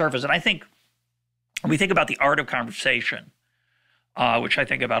beneath the surface. And I think when we think about the art of conversation, which I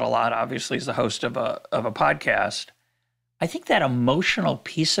think about a lot, obviously, as the host of a podcast. I think that emotional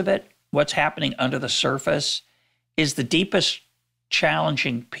piece of it, what's happening under the surface, is the deepest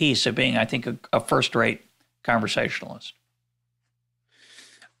challenging piece of being, I think, a first-rate conversationalist.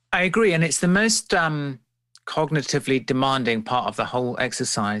 I agree. And it's the most cognitively demanding part of the whole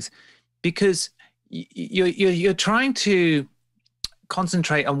exercise, because you're trying to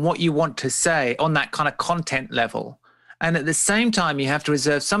concentrate on what you want to say on that kind of content level. And at the same time, you have to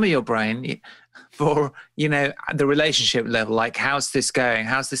reserve some of your brain for, the relationship level, like, how's this going?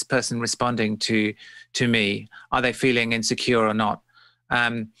 How's this person responding to me? Are they feeling insecure or not?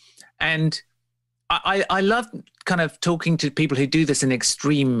 And I love kind of talking to people who do this in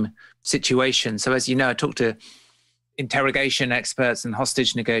extreme situations. So as you know, I talk to interrogation experts and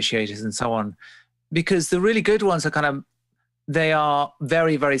hostage negotiators and so on, because the really good ones are they are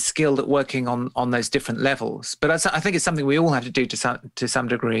very, very skilled at working on those different levels. But I think it's something we all have to do to some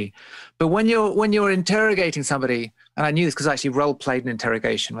degree. But when you're interrogating somebody, and I knew this because I actually role played an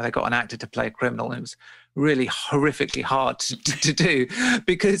interrogation where they got an actor to play a criminal, and it was really horrifically hard to do,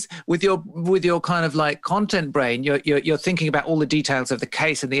 because with your kind of like content brain, you're thinking about all the details of the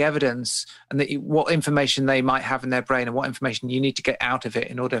case and the evidence and what information they might have in their brain and what information you need to get out of it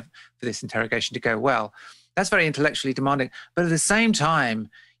in order for this interrogation to go well. That's very intellectually demanding. But at the same time,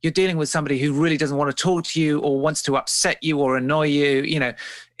 you're dealing with somebody who really doesn't want to talk to you or wants to upset you or annoy you,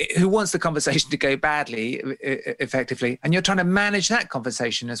 who wants the conversation to go badly, effectively. And you're trying to manage that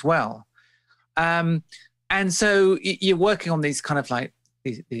conversation as well. And so you're working on these kind of like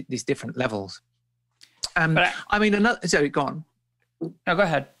these different levels. Sorry, go on. No, go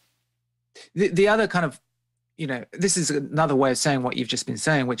ahead. The other kind of, this is another way of saying what you've just been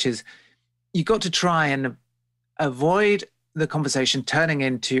saying, which is you've got to try and avoid the conversation turning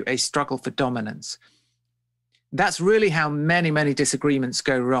into a struggle for dominance. That's really how many, many disagreements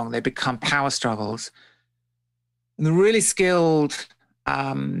go wrong. They become power struggles. And the really skilled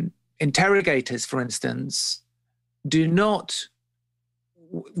interrogators, for instance, do not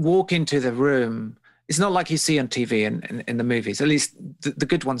walk into the room. It's not like you see on TV and in the movies. At least the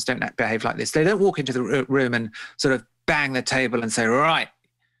good ones don't behave like this. They don't walk into the room and sort of bang the table and say, right,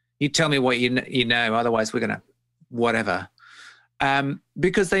 you tell me what you know, otherwise we're going to whatever.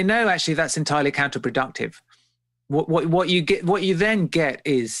 Because they know actually that's entirely counterproductive. What you then get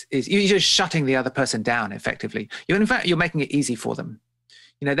is you're just shutting the other person down effectively. In fact, you're making it easy for them.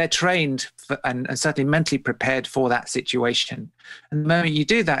 They're trained and certainly mentally prepared for that situation. And the moment you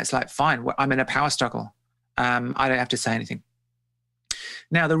do that, it's like, fine, I'm in a power struggle. I don't have to say anything.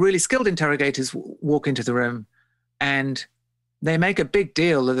 Now, the really skilled interrogators walk into the room and they make a big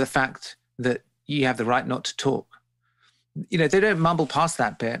deal of the fact that you have the right not to talk. They don't mumble past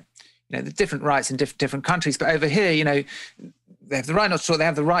that bit. The different rights in different countries. But over here, they have the right not to talk. They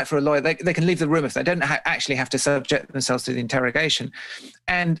have the right for a lawyer. They can leave the room if they don't actually have to subject themselves to the interrogation.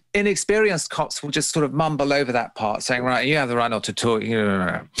 And inexperienced cops will just sort of mumble over that part, saying, right, you have the right not to talk.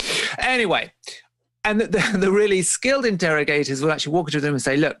 Anyway, and the really skilled interrogators will actually walk into the room and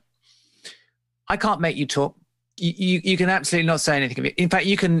say, look, I can't make you talk. You can absolutely not say anything. In fact,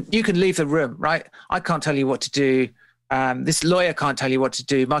 you can leave the room, right? I can't tell you what to do. This lawyer can't tell you what to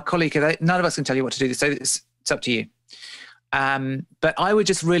do. My colleague, none of us can tell you what to do. So it's up to you. But I would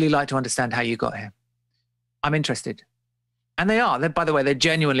just really like to understand how you got here. I'm interested. And they are. By the way, they're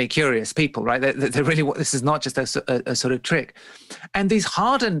genuinely curious people, right? They're really, this is not just a sort of trick. And these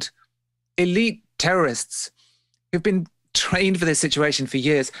hardened elite terrorists who've been trained for this situation for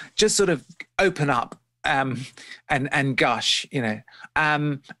years just sort of open up and gush,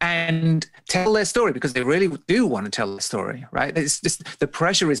 and tell their story because they really do want to tell their story, right? It's just the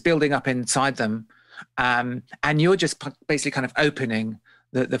pressure is building up inside them, and you're just basically kind of opening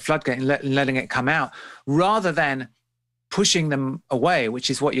the floodgate and letting it come out, rather than pushing them away,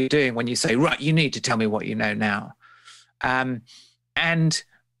 which is what you're doing when you say, right, you need to tell me what you know now. And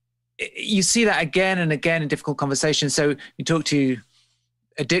you see that again and again in difficult conversations. So you talk to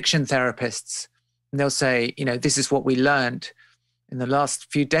addiction therapists, and they'll say, this is what we learned in the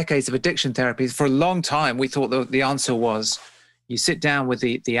last few decades of addiction therapies. For a long time, we thought the answer was, you sit down with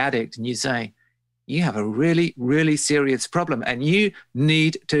the addict and you say, you have a really, really serious problem and you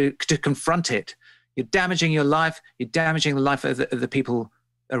need to confront it. You're damaging your life. You're damaging the life of the people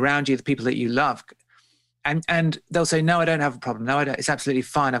around you, the people that you love. And they'll say, no, I don't have a problem. No, I don't. It's absolutely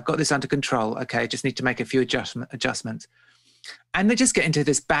fine. I've got this under control. Okay, just need to make a few adjustments. And they just get into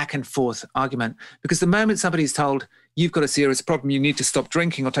this back and forth argument, because the moment somebody's told you've got a serious problem, you need to stop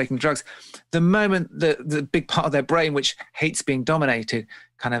drinking or taking drugs, the moment the big part of their brain, which hates being dominated,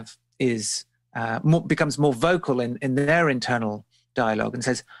 kind of becomes more vocal in their internal dialogue and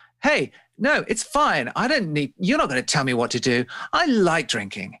says, hey, no, it's fine. You're not going to tell me what to do. I like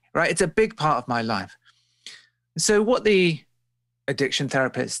drinking, right? It's a big part of my life. So what the addiction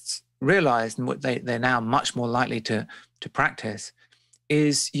therapists realized, and what they're now much more likely to practice,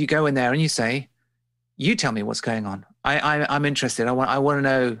 is you go in there and you say, you tell me what's going on. I'm interested. I want to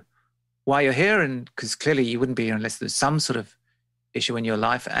know why you're here, and because clearly you wouldn't be here unless there's some sort of issue in your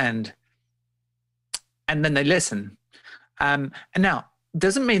life, and then they listen. And now,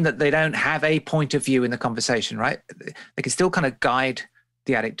 doesn't mean that they don't have a point of view in the conversation, right? They can still kind of guide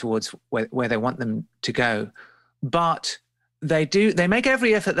the addict towards where they want them to go, but they make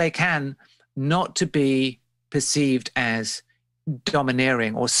every effort they can not to be perceived as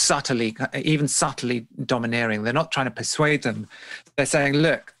domineering or even subtly domineering. They're not trying to persuade them. They're saying,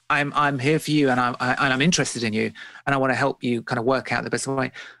 look, I'm here for you, and I'm interested in you, and I want to help you kind of work out the best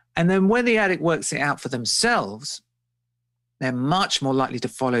way. And then when the addict works it out for themselves, they're much more likely to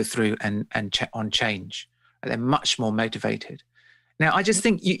follow through and on change. They're much more motivated. Now, I just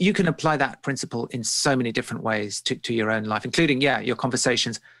think you can apply that principle in so many different ways to your own life, including, your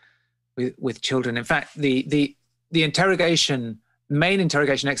conversations with children. In fact, the main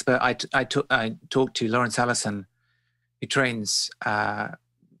interrogation expert I talked to, Lawrence Allison, who trains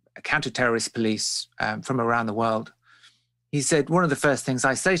counter-terrorist police from around the world. He said, one of the first things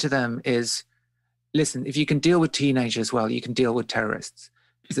I say to them is, listen, if you can deal with teenagers well, you can deal with terrorists.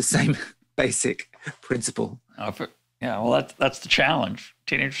 It's the same basic principle. Well, that's the challenge.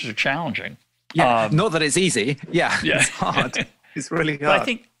 Teenagers are challenging. Yeah, not that it's easy. Yeah. It's hard. It's really hard.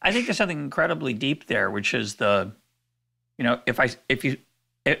 But I think there's something incredibly deep there, which is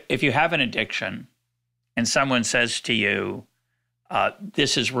if you have an addiction and someone says to you,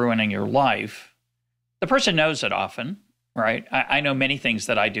 this is ruining your life, the person knows it often, right? I know many things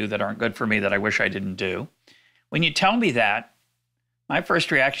that I do that aren't good for me that I wish I didn't do. When you tell me that, my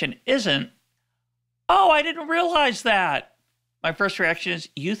first reaction isn't, oh, I didn't realize that. My first reaction is,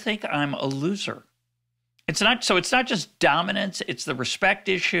 you think I'm a loser. It's not just dominance, it's the respect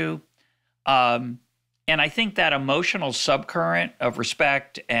issue. And I think that emotional subcurrent of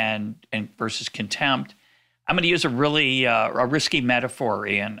respect and versus contempt, I'm going to use a really a risky metaphor,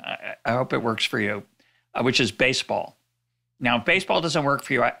 Ian. I hope it works for you, which is baseball. Now, if baseball doesn't work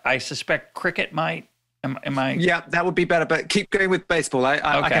for you, I suspect cricket might. Am I? Yeah, that would be better, but keep going with baseball.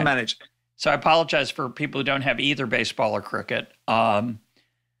 I can manage. So I apologize for people who don't have either baseball or cricket. But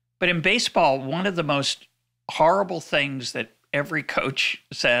in baseball, one of the most horrible things that every coach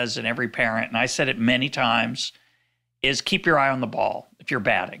says and every parent, and I said it many times, is keep your eye on the ball if you're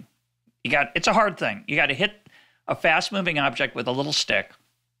batting. It's a hard thing. You got to hit a fast-moving object with a little stick,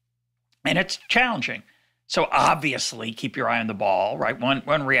 and it's challenging. So obviously, keep your eye on the ball, right?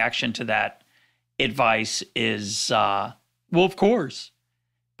 One reaction to that advice is, well, of course.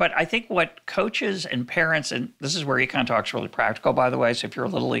 But I think what coaches and parents, and this is where EconTalk is really practical, by the way. So if you're a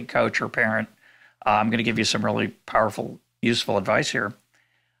Little League coach or parent, I'm going to give you some really powerful, useful advice here.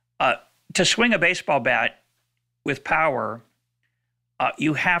 To swing a baseball bat with power,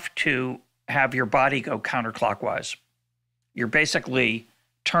 you have to have your body go counterclockwise. You're basically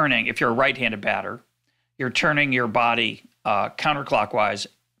turning, if you're a right-handed batter, you're turning your body counterclockwise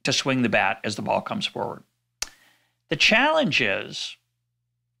to swing the bat as the ball comes forward. The challenge is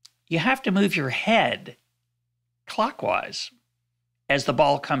you have to move your head clockwise as the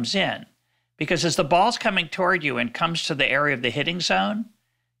ball comes in, because as the ball's coming toward you and comes to the area of the hitting zone,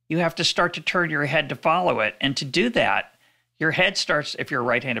 you have to start to turn your head to follow it. And to do that, your head starts, if you're a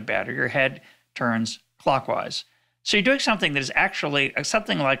right-handed batter, your head turns clockwise. So you're doing something that is actually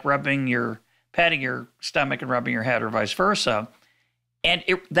something like patting your stomach and rubbing your head, or vice versa. And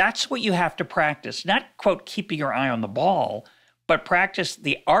that's what you have to practice. Not, quote, keeping your eye on the ball, but practice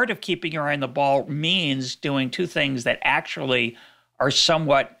the art of keeping your eye on the ball means doing two things that actually are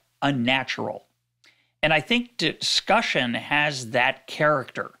somewhat unnatural. And I think discussion has that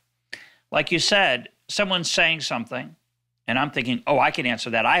character. Like you said, someone's saying something, and I'm thinking, oh, I can answer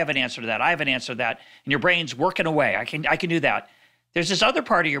that. I have an answer to that. I have an answer to that. And your brain's working away. I can do that. There's this other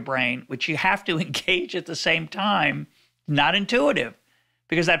part of your brain which you have to engage at the same time, not intuitive,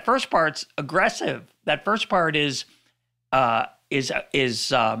 because that first part's aggressive. That first part is I'm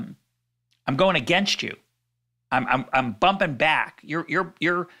going against you. I'm bumping back.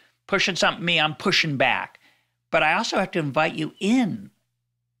 You're pushing something at me. I'm pushing back. But I also have to invite you in.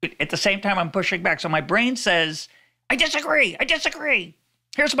 At the same time, I'm pushing back. So my brain says, I disagree. I disagree.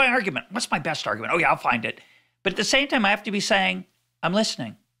 Here's my argument. What's my best argument? Oh, yeah, I'll find it. But at the same time, I have to be saying, I'm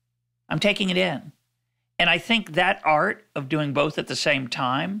listening. I'm taking it in. And I think that art of doing both at the same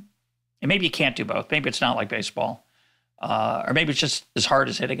time, and maybe you can't do both. Maybe it's not like baseball. or maybe it's just as hard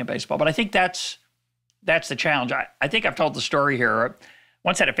as hitting a baseball. But I think that's the challenge. I think I've told the story here. I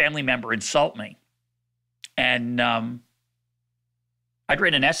once had a family member insult me, and I'd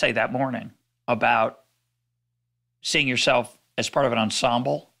written an essay that morning about seeing yourself as part of an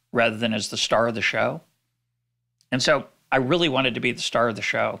ensemble rather than as the star of the show. And so I really wanted to be the star of the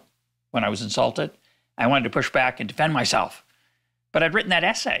show when I was insulted. I wanted to push back and defend myself. But I'd written that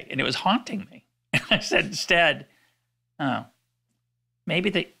essay, and it was haunting me. And I said instead, oh,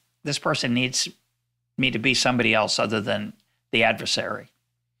 maybe this person needs me to be somebody else other than the adversary.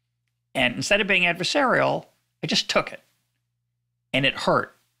 And instead of being adversarial, I just took it. And it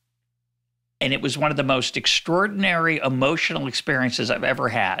hurt. And it was one of the most extraordinary emotional experiences I've ever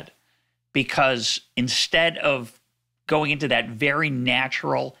had, because instead of going into that very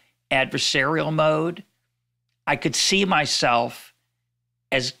natural adversarial mode, I could see myself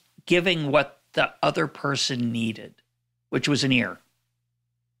as giving what the other person needed, which was an ear.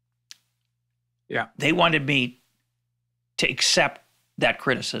 Yeah. They wanted me to accept that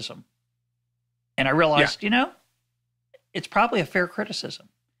criticism. And I realized, it's probably a fair criticism.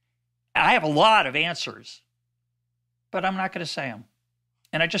 I have a lot of answers, but I'm not going to say them.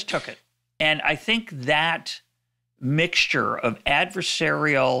 And I just took it. And I think that mixture of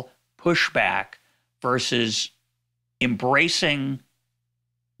adversarial pushback versus embracing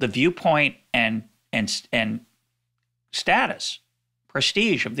the viewpoint and status,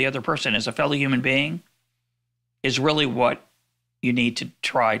 prestige of the other person as a fellow human being is really what you need to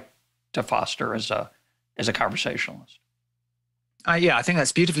try to foster as a conversationalist. Yeah, I think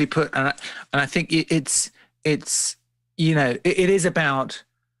that's beautifully put, and I think it's it is about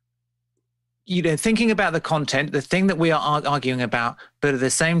thinking about the content, the thing that we are arguing about, but at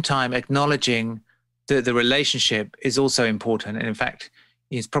the same time acknowledging that the relationship is also important, and in fact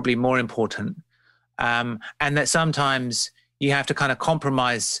is probably more important, and that sometimes you have to kind of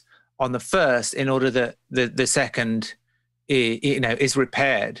compromise on the first in order that the second is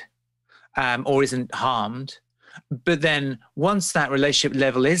repaired or isn't harmed. But then once that relationship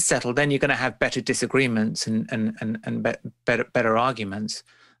level is settled, then you're going to have better disagreements and better arguments.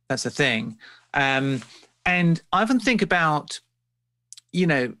 That's the thing. And I often think about,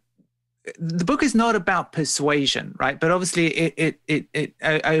 the book is not about persuasion, right? But obviously it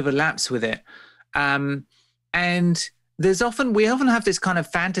overlaps with it. And we often have this kind of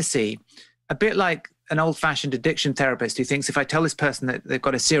fantasy, a bit like an old-fashioned addiction therapist who thinks if I tell this person that they've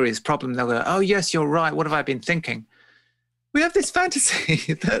got a serious problem, they'll go, oh, yes, you're right. What have I been thinking? We have this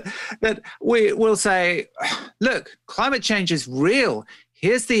fantasy that we will say, look, climate change is real.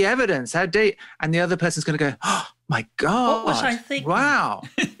 Here's the evidence. How dare you? And the other person's going to go, oh, my God. What was I thinking? Wow.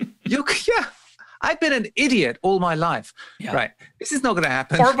 I've been an idiot all my life. Yeah. Right. This is not going to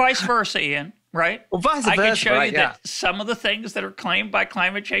happen. Or vice versa, Ian. Right? Well, vice versa, I can show you that some of the things that are claimed by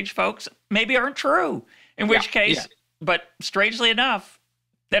climate change folks maybe aren't true. In which case, but strangely enough,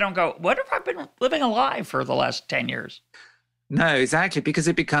 they don't go, what if I've been living a lie for the last 10 years? No, exactly, because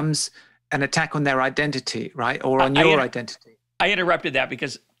it becomes an attack on their identity, right? Or on your identity. I interrupted that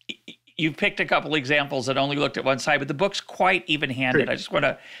because you picked a couple examples that only looked at one side, but the book's quite even-handed. I just want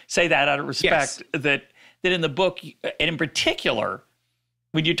to say that out of respect, that in the book, and in particular,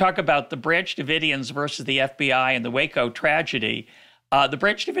 when you talk about the Branch Davidians versus the FBI and the Waco tragedy, the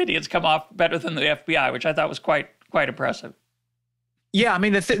Branch Davidians come off better than the FBI, which I thought was quite impressive. Yeah, I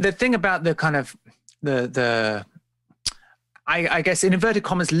mean, the thing about the kind of I guess in inverted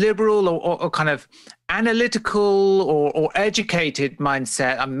commas, liberal or kind of analytical or educated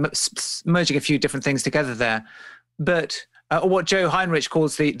mindset. I'm merging a few different things together there, but what Joe Heinrich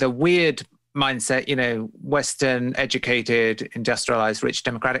calls the weird mindset, Western, educated, industrialized, rich,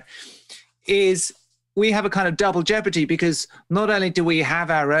 democratic, is we have a kind of double jeopardy, because not only do we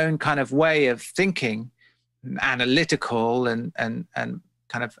have our own kind of way of thinking, analytical and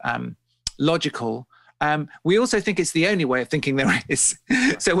kind of logical, we also think it's the only way of thinking there is.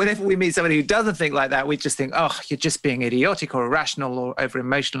 So whenever we meet somebody who doesn't think like that, we just think, oh, you're just being idiotic or irrational or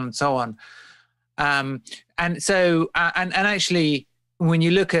over-emotional and so on. And so, and actually, when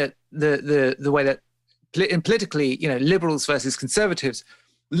you look at the way that politically, liberals versus conservatives,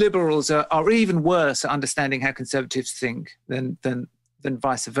 liberals are even worse at understanding how conservatives think than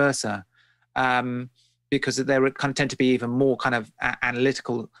vice versa, because they kind of tend to be even more kind of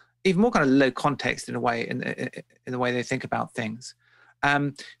analytical, even more kind of low context in a way, in the way they think about things.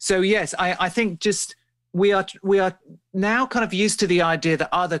 So yes, I think just we are now kind of used to the idea that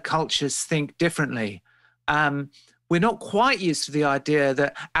other cultures think differently. We're not quite used to the idea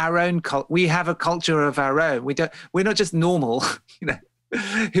that our own we have a culture of our own. We're not just normal,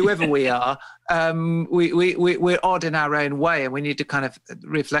 whoever we are, we're odd in our own way, and we need to kind of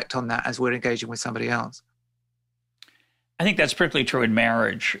reflect on that as we're engaging with somebody else. I think that's particularly true in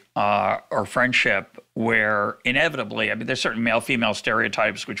marriage or friendship, where inevitably, I mean, there's certain male-female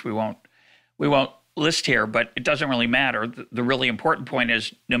stereotypes which we won't list here, but it doesn't really matter. The really important point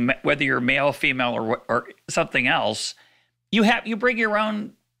is, whether you're male, female, or something else, you bring your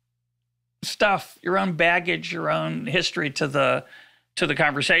own stuff, your own baggage, your own history to the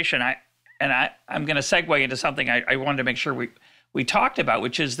conversation. I'm going to segue into something I wanted to make sure we talked about,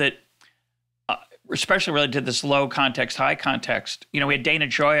 which is that, especially related to this low context, high context. We had Dana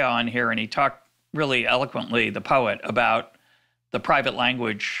Gioia on here, and he talked really eloquently, the poet, about the private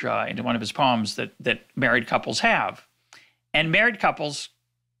language in one of his poems that married couples have. And married couples,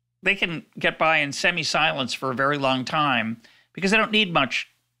 they can get by in semi-silence for a very long time because they don't need much,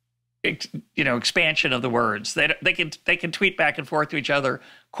 expansion of the words. They can tweet back and forth to each other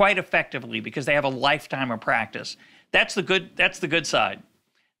quite effectively because they have a lifetime of practice. That's the good side.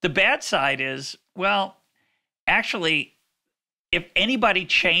 The bad side is, well, actually, if anybody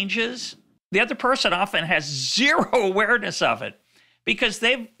changes, the other person often has zero awareness of it because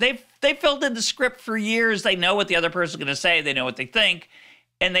they've filled in the script for years. They know what the other person's going to say. They know what they think,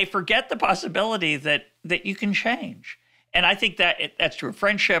 and they forget the possibility that you can change. And I think that's true of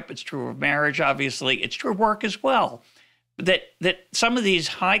friendship. It's true of marriage, obviously. It's true of work as well. That some of these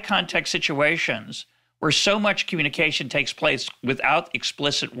high context situations where so much communication takes place without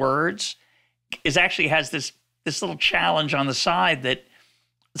explicit words actually has this little challenge on the side that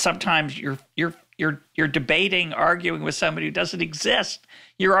sometimes you're debating, arguing with somebody who doesn't exist.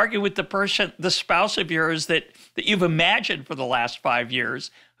 You're arguing with the spouse of yours that you've imagined for the last 5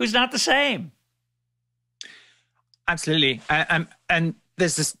 years, who's not the same. Absolutely. And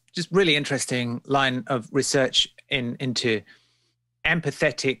there's this just really interesting line of research into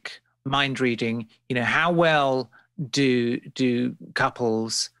empathetic mind reading. How well do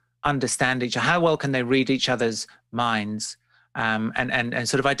couples understand each other? How well can they read each other's minds and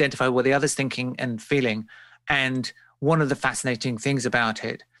sort of identify what the other's thinking and feeling? And one of the fascinating things about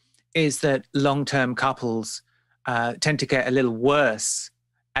it is that long-term couples tend to get a little worse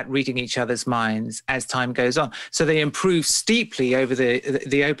at reading each other's minds as time goes on. So they improve steeply over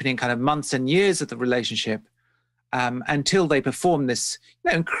the opening kind of months and years of the relationship, until they perform this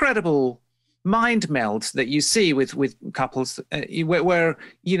incredible mind meld that you see with couples where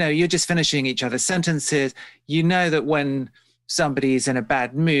you're just finishing each other's sentences. That when somebody's in a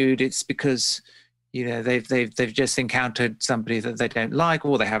bad mood, it's because they've just encountered somebody that they don't like,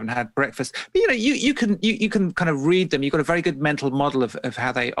 or they haven't had breakfast. But you can kind of read them. You've got a very good mental model of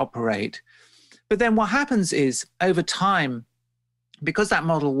how they operate. But then what happens is, over time, because that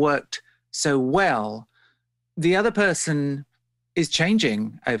model worked so well, the other person is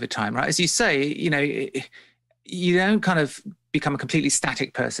changing over time, right? As you say, you don't kind of become a completely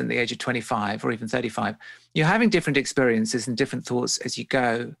static person at the age of 25 or even 35. You're having different experiences and different thoughts as you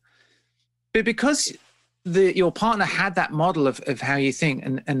go. But because your partner had that model of how you think,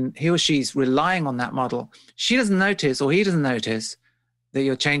 and he or she's relying on that model, she doesn't notice, or he doesn't notice, that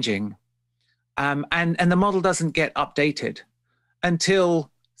you're changing. And the model doesn't get updated until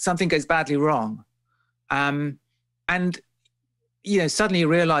something goes badly wrong. And suddenly you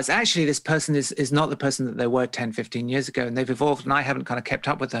realize, actually, this person is not the person that they were 10, 15 years ago, and they've evolved, and I haven't kind of kept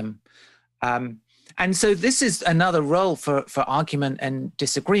up with them. And so this is another role for argument and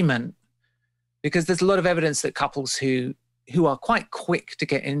disagreement, because there's a lot of evidence that couples who are quite quick to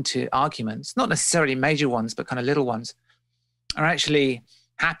get into arguments, not necessarily major ones, but kind of little ones, are actually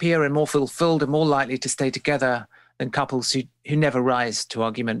happier and more fulfilled and more likely to stay together than couples who never rise to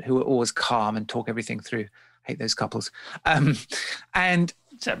argument, who are always calm and talk everything through. Hate those couples. And I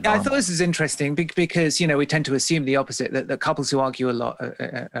thought this is interesting because, we tend to assume the opposite, that couples who argue a lot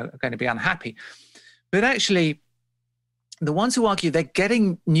are going to be unhappy. But actually, the ones who argue, they're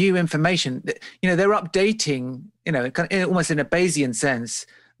getting new information. They're updating, almost in a Bayesian sense,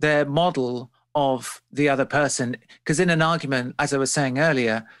 their model of the other person. Because in an argument, as I was saying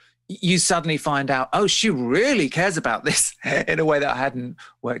earlier, you suddenly find out, oh, she really cares about this in a way that I hadn't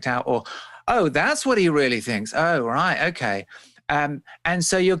worked out. Or, oh, that's what he really thinks. Oh, right, okay. And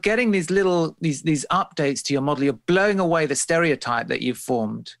so you're getting these updates to your model. You're blowing away the stereotype that you've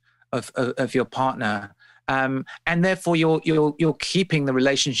formed of your partner. And therefore you're keeping the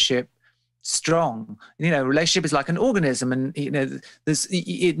relationship strong. Relationship is like an organism, and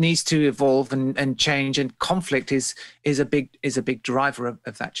it needs to evolve and change, and conflict is a big driver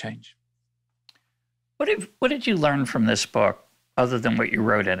of that change. What did you learn from this book other than what you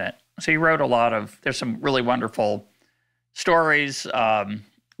wrote in it? So you wrote there's some really wonderful stories.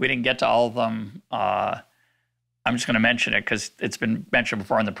 We didn't get to all of them. I'm just going to mention it because it's been mentioned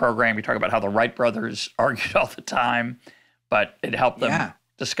before in the program. We talk about how the Wright brothers argued all the time, but it helped them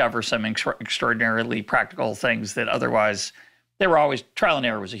discover some extraordinarily practical things that otherwise they were always, trial and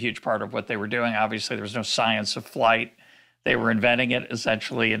error was a huge part of what they were doing. Obviously, there was no science of flight. They were inventing it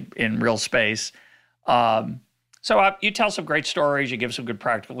essentially in real space. So you tell some great stories. You give some good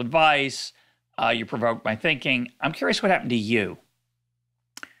practical advice. You provoke my thinking. I'm curious what happened to you.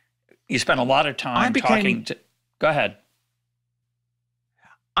 You spent a lot of time talking to... Go ahead.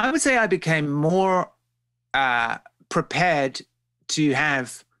 I would say I became more prepared to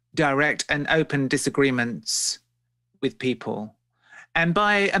have direct and open disagreements with people. And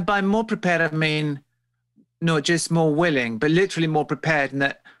by more prepared, I mean not just more willing, but literally more prepared, and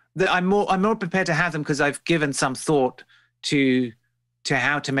that I'm more prepared to have them because I've given some thought to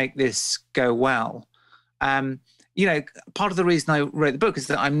how to make this go well. You know, part of the reason I wrote the book is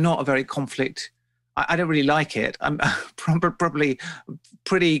that I'm not a very conflict. I don't really like it. I'm probably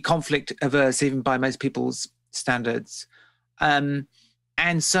pretty conflict averse, even by most people's standards. And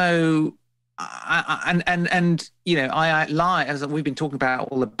so, and you know, I lie, as we've been talking about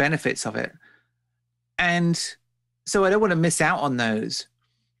all the benefits of it. And so I don't want to miss out on those.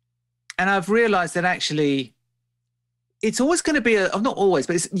 And I've realized that actually it's always going to be, not always,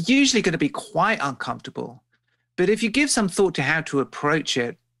 but it's usually going to be quite uncomfortable. But if you give some thought to how to approach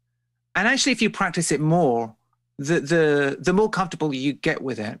it, and actually if you practice it more, the more comfortable you get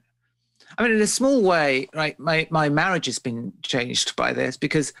with it. I mean, in a small way, right, my marriage has been changed by this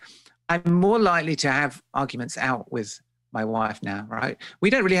because I'm more likely to have arguments out with my wife now, right? We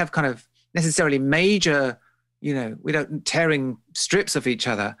don't really have kind of necessarily major, you know, we don't tearing strips of each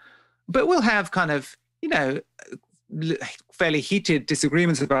other, but we'll have kind of, you know, fairly heated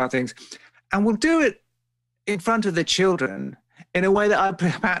disagreements about things. And we'll do it in front of the children in a way that I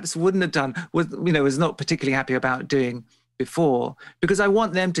perhaps wouldn't have done, was not particularly happy about doing before, because I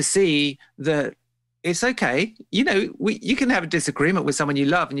want them to see that it's okay. You know, you can have a disagreement with someone you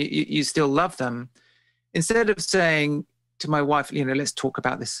love and you still love them. Instead of saying to my wife, you know, let's talk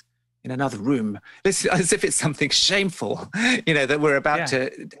about this in another room, as if it's something shameful, you know, that we're about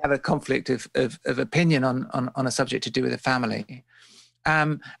to have a conflict of opinion on a subject to do with a family.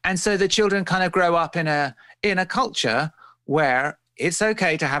 And so the children kind of grow up in a culture where it's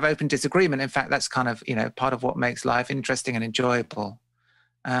okay to have open disagreement. In fact, that's kind of, you know, part of what makes life interesting and enjoyable.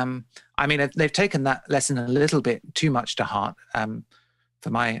 I mean, they've taken that lesson a little bit too much to heart, for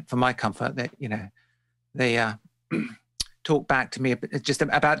my comfort. That, you know, they talk back to me just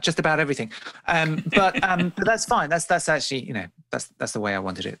about everything. But that's fine. That's actually, you know, that's the way I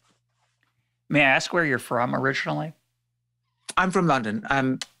wanted it. May I ask where you're from originally? I'm from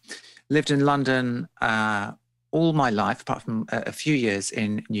London. Lived in London all my life, apart from a few years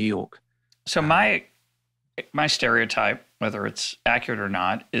in New York. So my stereotype, whether it's accurate or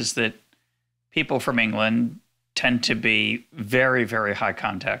not, is that people from England tend to be very, very high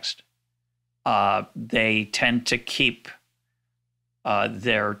context. They tend to keep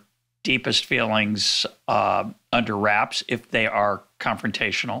their deepest feelings under wraps if they are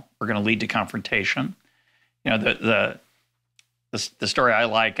confrontational or going to lead to confrontation. You know, the story I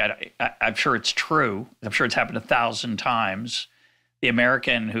like, I'm sure it's true. I'm sure it's happened 1,000 times. The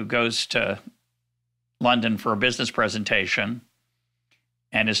American who goes to London for a business presentation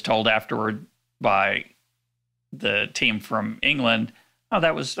and is told afterward by the team from England, "Oh,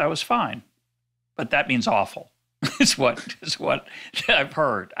 that was fine," but that means awful. is what I've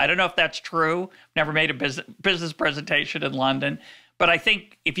heard. I don't know if that's true. Never made a business presentation in London, but I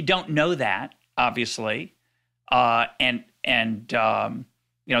think if you don't know that, obviously, and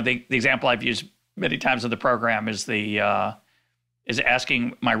you know, the example I've used many times in the program is is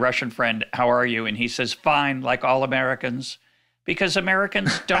asking my Russian friend, "How are you?" And he says, "Fine," like all Americans, because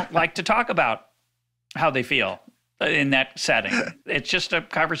Americans don't like to talk about how they feel in that setting. It's just a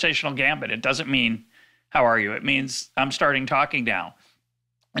conversational gambit. It doesn't mean, "How are you?" It means, "I'm starting talking now."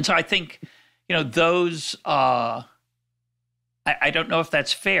 And so I think, you know, those, I don't know if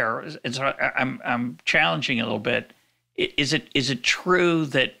that's fair. And so I'm challenging a little bit. Is it true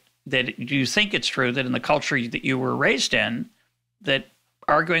that you think it's true that in the culture that you were raised in, that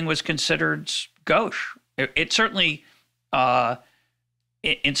arguing was considered gauche? It certainly,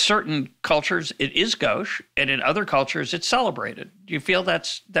 in certain cultures, it is gauche, and in other cultures, it's celebrated. Do you feel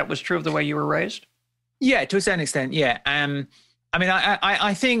that was true of the way you were raised? Yeah, to a certain extent, yeah. I mean,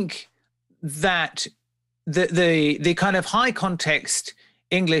 I think that the kind of high context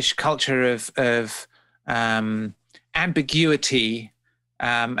English culture of ambiguity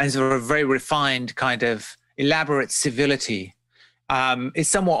and sort of a very refined kind of elaborate civility is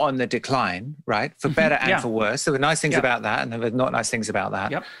somewhat on the decline, right? For better and for worse. There were nice things about that, and there were not nice things about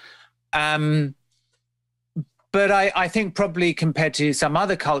that. Yep. But I think probably compared to some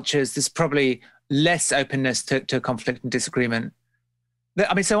other cultures, there's probably less openness to conflict and disagreement.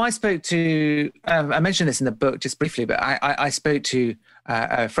 I mean, so I spoke to, I mentioned this in the book just briefly, but I spoke to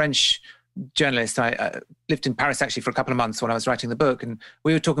a French journalist. I lived in Paris actually for a couple of months when I was writing the book, and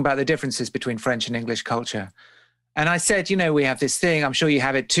we were talking about the differences between French and English culture. And I said, we have this thing, I'm sure you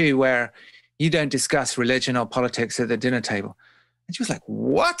have it too, where you don't discuss religion or politics at the dinner table. And she was like,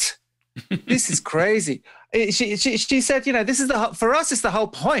 what? This is crazy. She said, this is for us, it's the whole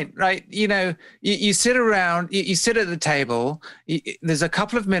point, right? You sit around, you sit at the table, there's a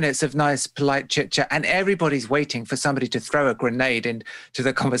couple of minutes of nice, polite chit chat, and everybody's waiting for somebody to throw a grenade into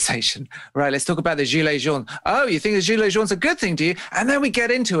the conversation, right? Let's talk about the gilets jaunes. Oh, you think the gilets jaunes a good thing, do you? And then we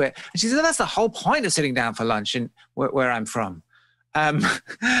get into it. And she said, that's the whole point of sitting down for lunch in where I'm from.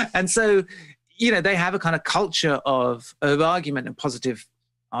 And so, they have a kind of culture of argument and positive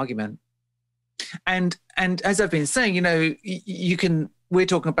argument. And as I've been saying, we're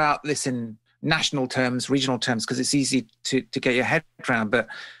talking about this in national terms, regional terms, because it's easy to get your head around, but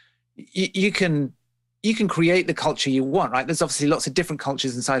you can create the culture you want, right? There's obviously lots of different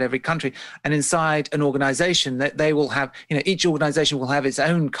cultures inside every country, and inside an organization that they will have, each organization will have its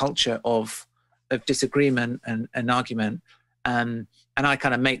own culture of disagreement and argument. And I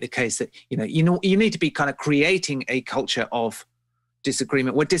kind of make the case that, you need to be kind of creating a culture of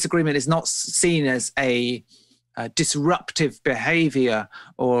disagreement, where disagreement is not seen as a disruptive behavior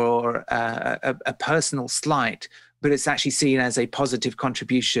or a personal slight, but it's actually seen as a positive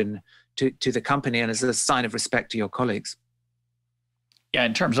contribution to the company and as a sign of respect to your colleagues. Yeah,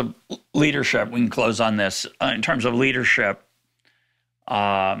 in terms of leadership, we can close on this. In terms of leadership,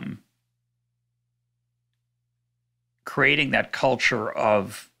 creating that culture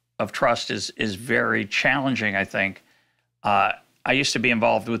of trust is very challenging, I think. I used to be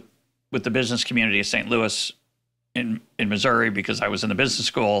involved with the business community of St. Louis in Missouri because I was in the business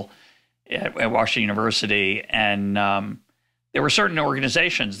school at Washington University. And there were certain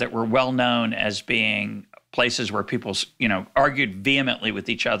organizations that were well known as being places where people, argued vehemently with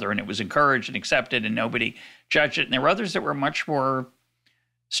each other, and it was encouraged and accepted and nobody judged it. And there were others that were much more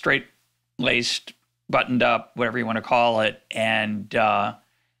straight-laced, buttoned up, whatever you want to call it. And I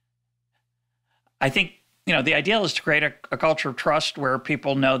think, the ideal is to create a culture of trust where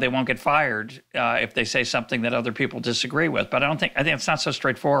people know they won't get fired if they say something that other people disagree with. But I think it's not so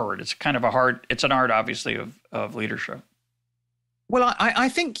straightforward. It's kind of it's an art, obviously, of leadership. Well, I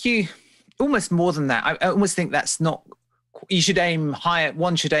think you almost more than that. I almost think that's not, you should aim higher.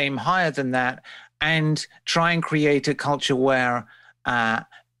 One should aim higher than that and try and create a culture where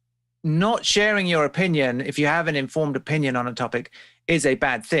not sharing your opinion, if you have an informed opinion on a topic, is a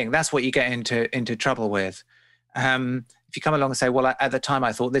bad thing. That's what you get into trouble with. If you come along and say, well, at the time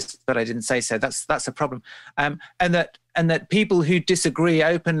I thought this, but I didn't say so, that's a problem. And that people who disagree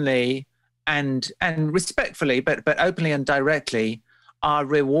openly and respectfully, but openly and directly, are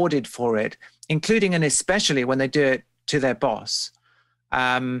rewarded for it, including and especially when they do it to their boss.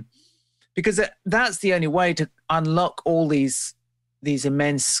 Because that's the only way to unlock all these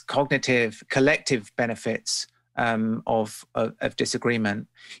immense cognitive collective benefits of disagreement.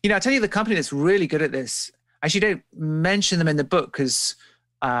 I tell you, the company that's really good at this, I actually don't mention them in the book because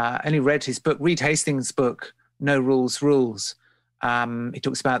I only read his book, Reed Hastings' book, No Rules, Rules. He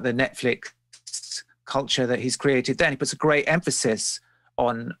talks about the Netflix culture that he's created there. And he puts a great emphasis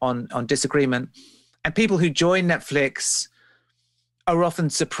on disagreement. And people who join Netflix are often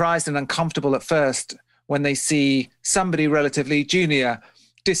surprised and uncomfortable at first when they see somebody relatively junior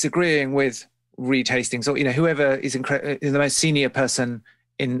disagreeing with Reed Hastings or whoever is the most senior person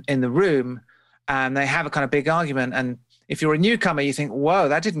in the room, and they have a kind of big argument. And if you're a newcomer, you think, whoa,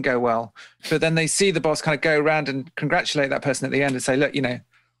 that didn't go well. But then they see the boss kind of go around and congratulate that person at the end and say, look,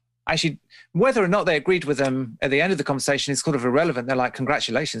 actually, whether or not they agreed with them at the end of the conversation is sort of irrelevant. They're like,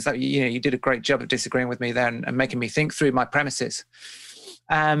 congratulations, that you did a great job of disagreeing with me there and making me think through my premises.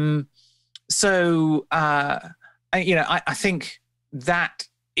 I think that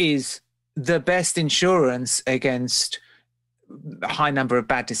is the best insurance against a high number of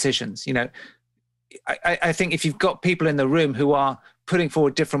bad decisions. I think if you've got people in the room who are putting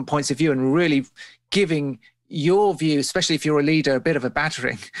forward different points of view and really giving your view, especially if you're a leader, a bit of a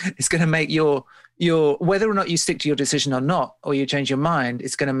battering, it's going to make your whether or not you stick to your decision or not, or you change your mind,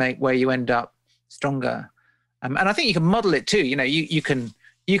 it's going to make where you end up stronger. And I think you can model it too.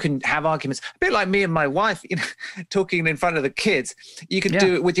 You you can have arguments, a bit like me and my wife, talking in front of the kids. You can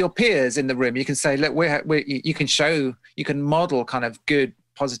do it with your peers in the room. You can say, look, you can model kind of good,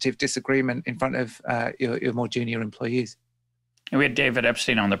 positive disagreement in front of your more junior employees. And we had David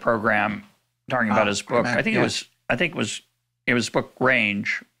Epstein on the program talking about his book. I think it was his book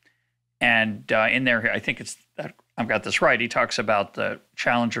Range, and in there, I think I've got this right. He talks about the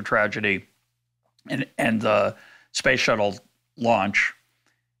Challenger tragedy and the space shuttle launch,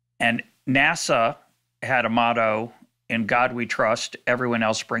 and NASA had a motto: "In God we trust. Everyone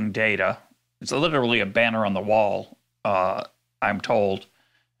else bring data." It's literally a banner on the wall. I'm told,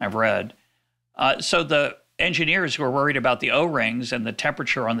 I've read. So the engineers who were worried about the O-rings and the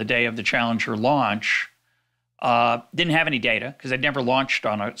temperature on the day of the Challenger launch didn't have any data because they'd never launched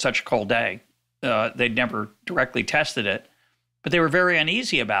on such a cold day. They'd never directly tested it, but they were very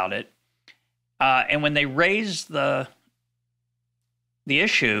uneasy about it. And when they raised the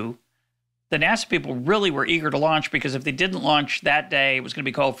issue, the NASA people really were eager to launch, because if they didn't launch that day, it was going to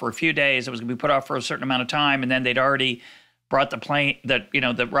be cold for a few days. It was going to be put off for a certain amount of time, and then they'd already brought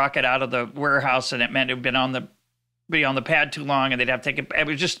the rocket out of the warehouse, and it meant it would be on the pad too long, and they'd have to take it. It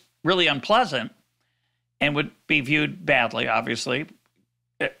was just really unpleasant, and would be viewed badly, obviously,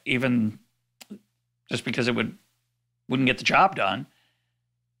 even just because it wouldn't get the job done.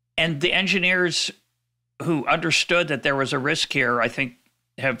 And the engineers who understood that there was a risk here, I think,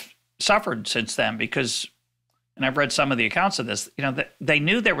 have suffered since then, because, and I've read some of the accounts of this, they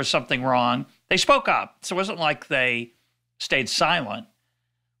knew there was something wrong. They spoke up. So it wasn't like they stayed silent,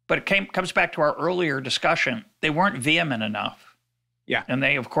 but it comes back to our earlier discussion. They weren't vehement enough. Yeah. And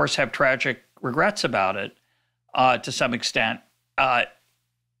they, of course, have tragic regrets about it to some extent. That,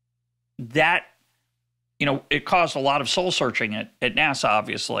 it caused a lot of soul searching at NASA,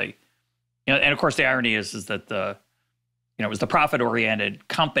 obviously. And of course, the irony is that it was the profit-oriented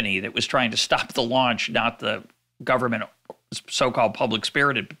company that was trying to stop the launch, not the government, so-called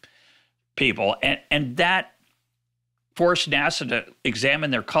public-spirited people. And that forced NASA to examine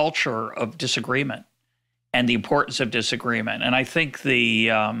their culture of disagreement and the importance of disagreement. And I think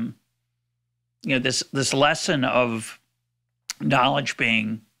this lesson of knowledge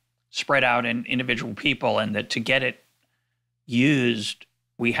being spread out in individual people, and that to get it used,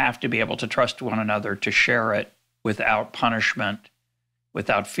 we have to be able to trust one another to share it without punishment,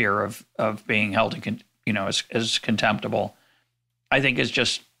 without fear of being held as contemptible, I think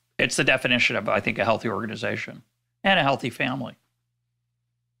it's the definition of, I think, a healthy organization and a healthy family.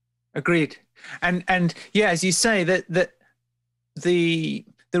 Agreed. And yeah, as you say, that the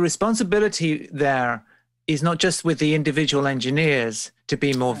responsibility there is not just with the individual engineers to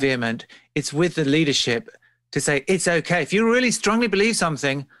be more vehement, it's with the leadership to say, it's okay. If you really strongly believe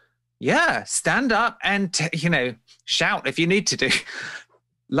something, stand up and, shout if you need to do.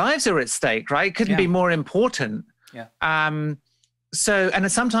 Lives are at stake, right? It couldn't be more important. Yeah. And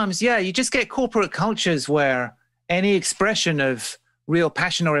sometimes, you just get corporate cultures where any expression of real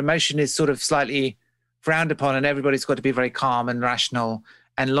passion or emotion is sort of slightly frowned upon, and everybody's got to be very calm and rational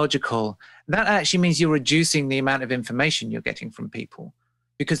and logical. That actually means you're reducing the amount of information you're getting from people,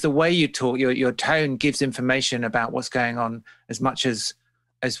 because the way you talk, your tone gives information about what's going on as much as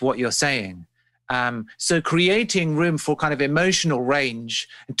what you're saying. So creating room for kind of emotional range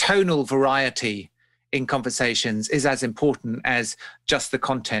and tonal variety in conversations is as important as just the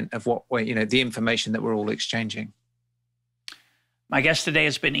content of the information that we're all exchanging. My guest today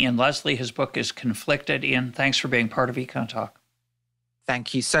has been Ian Leslie. His book is Conflicted. Ian, thanks for being part of EconTalk.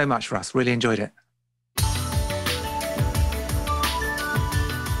 Thank you so much, Russ. Really enjoyed it.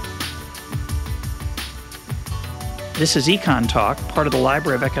 This is EconTalk, part of the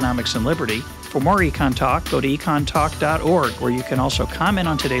Library of Economics and Liberty. For more EconTalk, go to econtalk.org, where you can also comment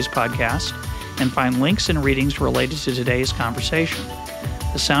on today's podcast and find links and readings related to today's conversation.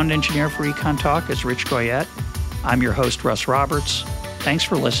 The sound engineer for EconTalk is Rich Goyette. I'm your host, Russ Roberts. Thanks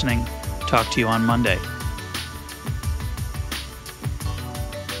for listening. Talk to you on Monday.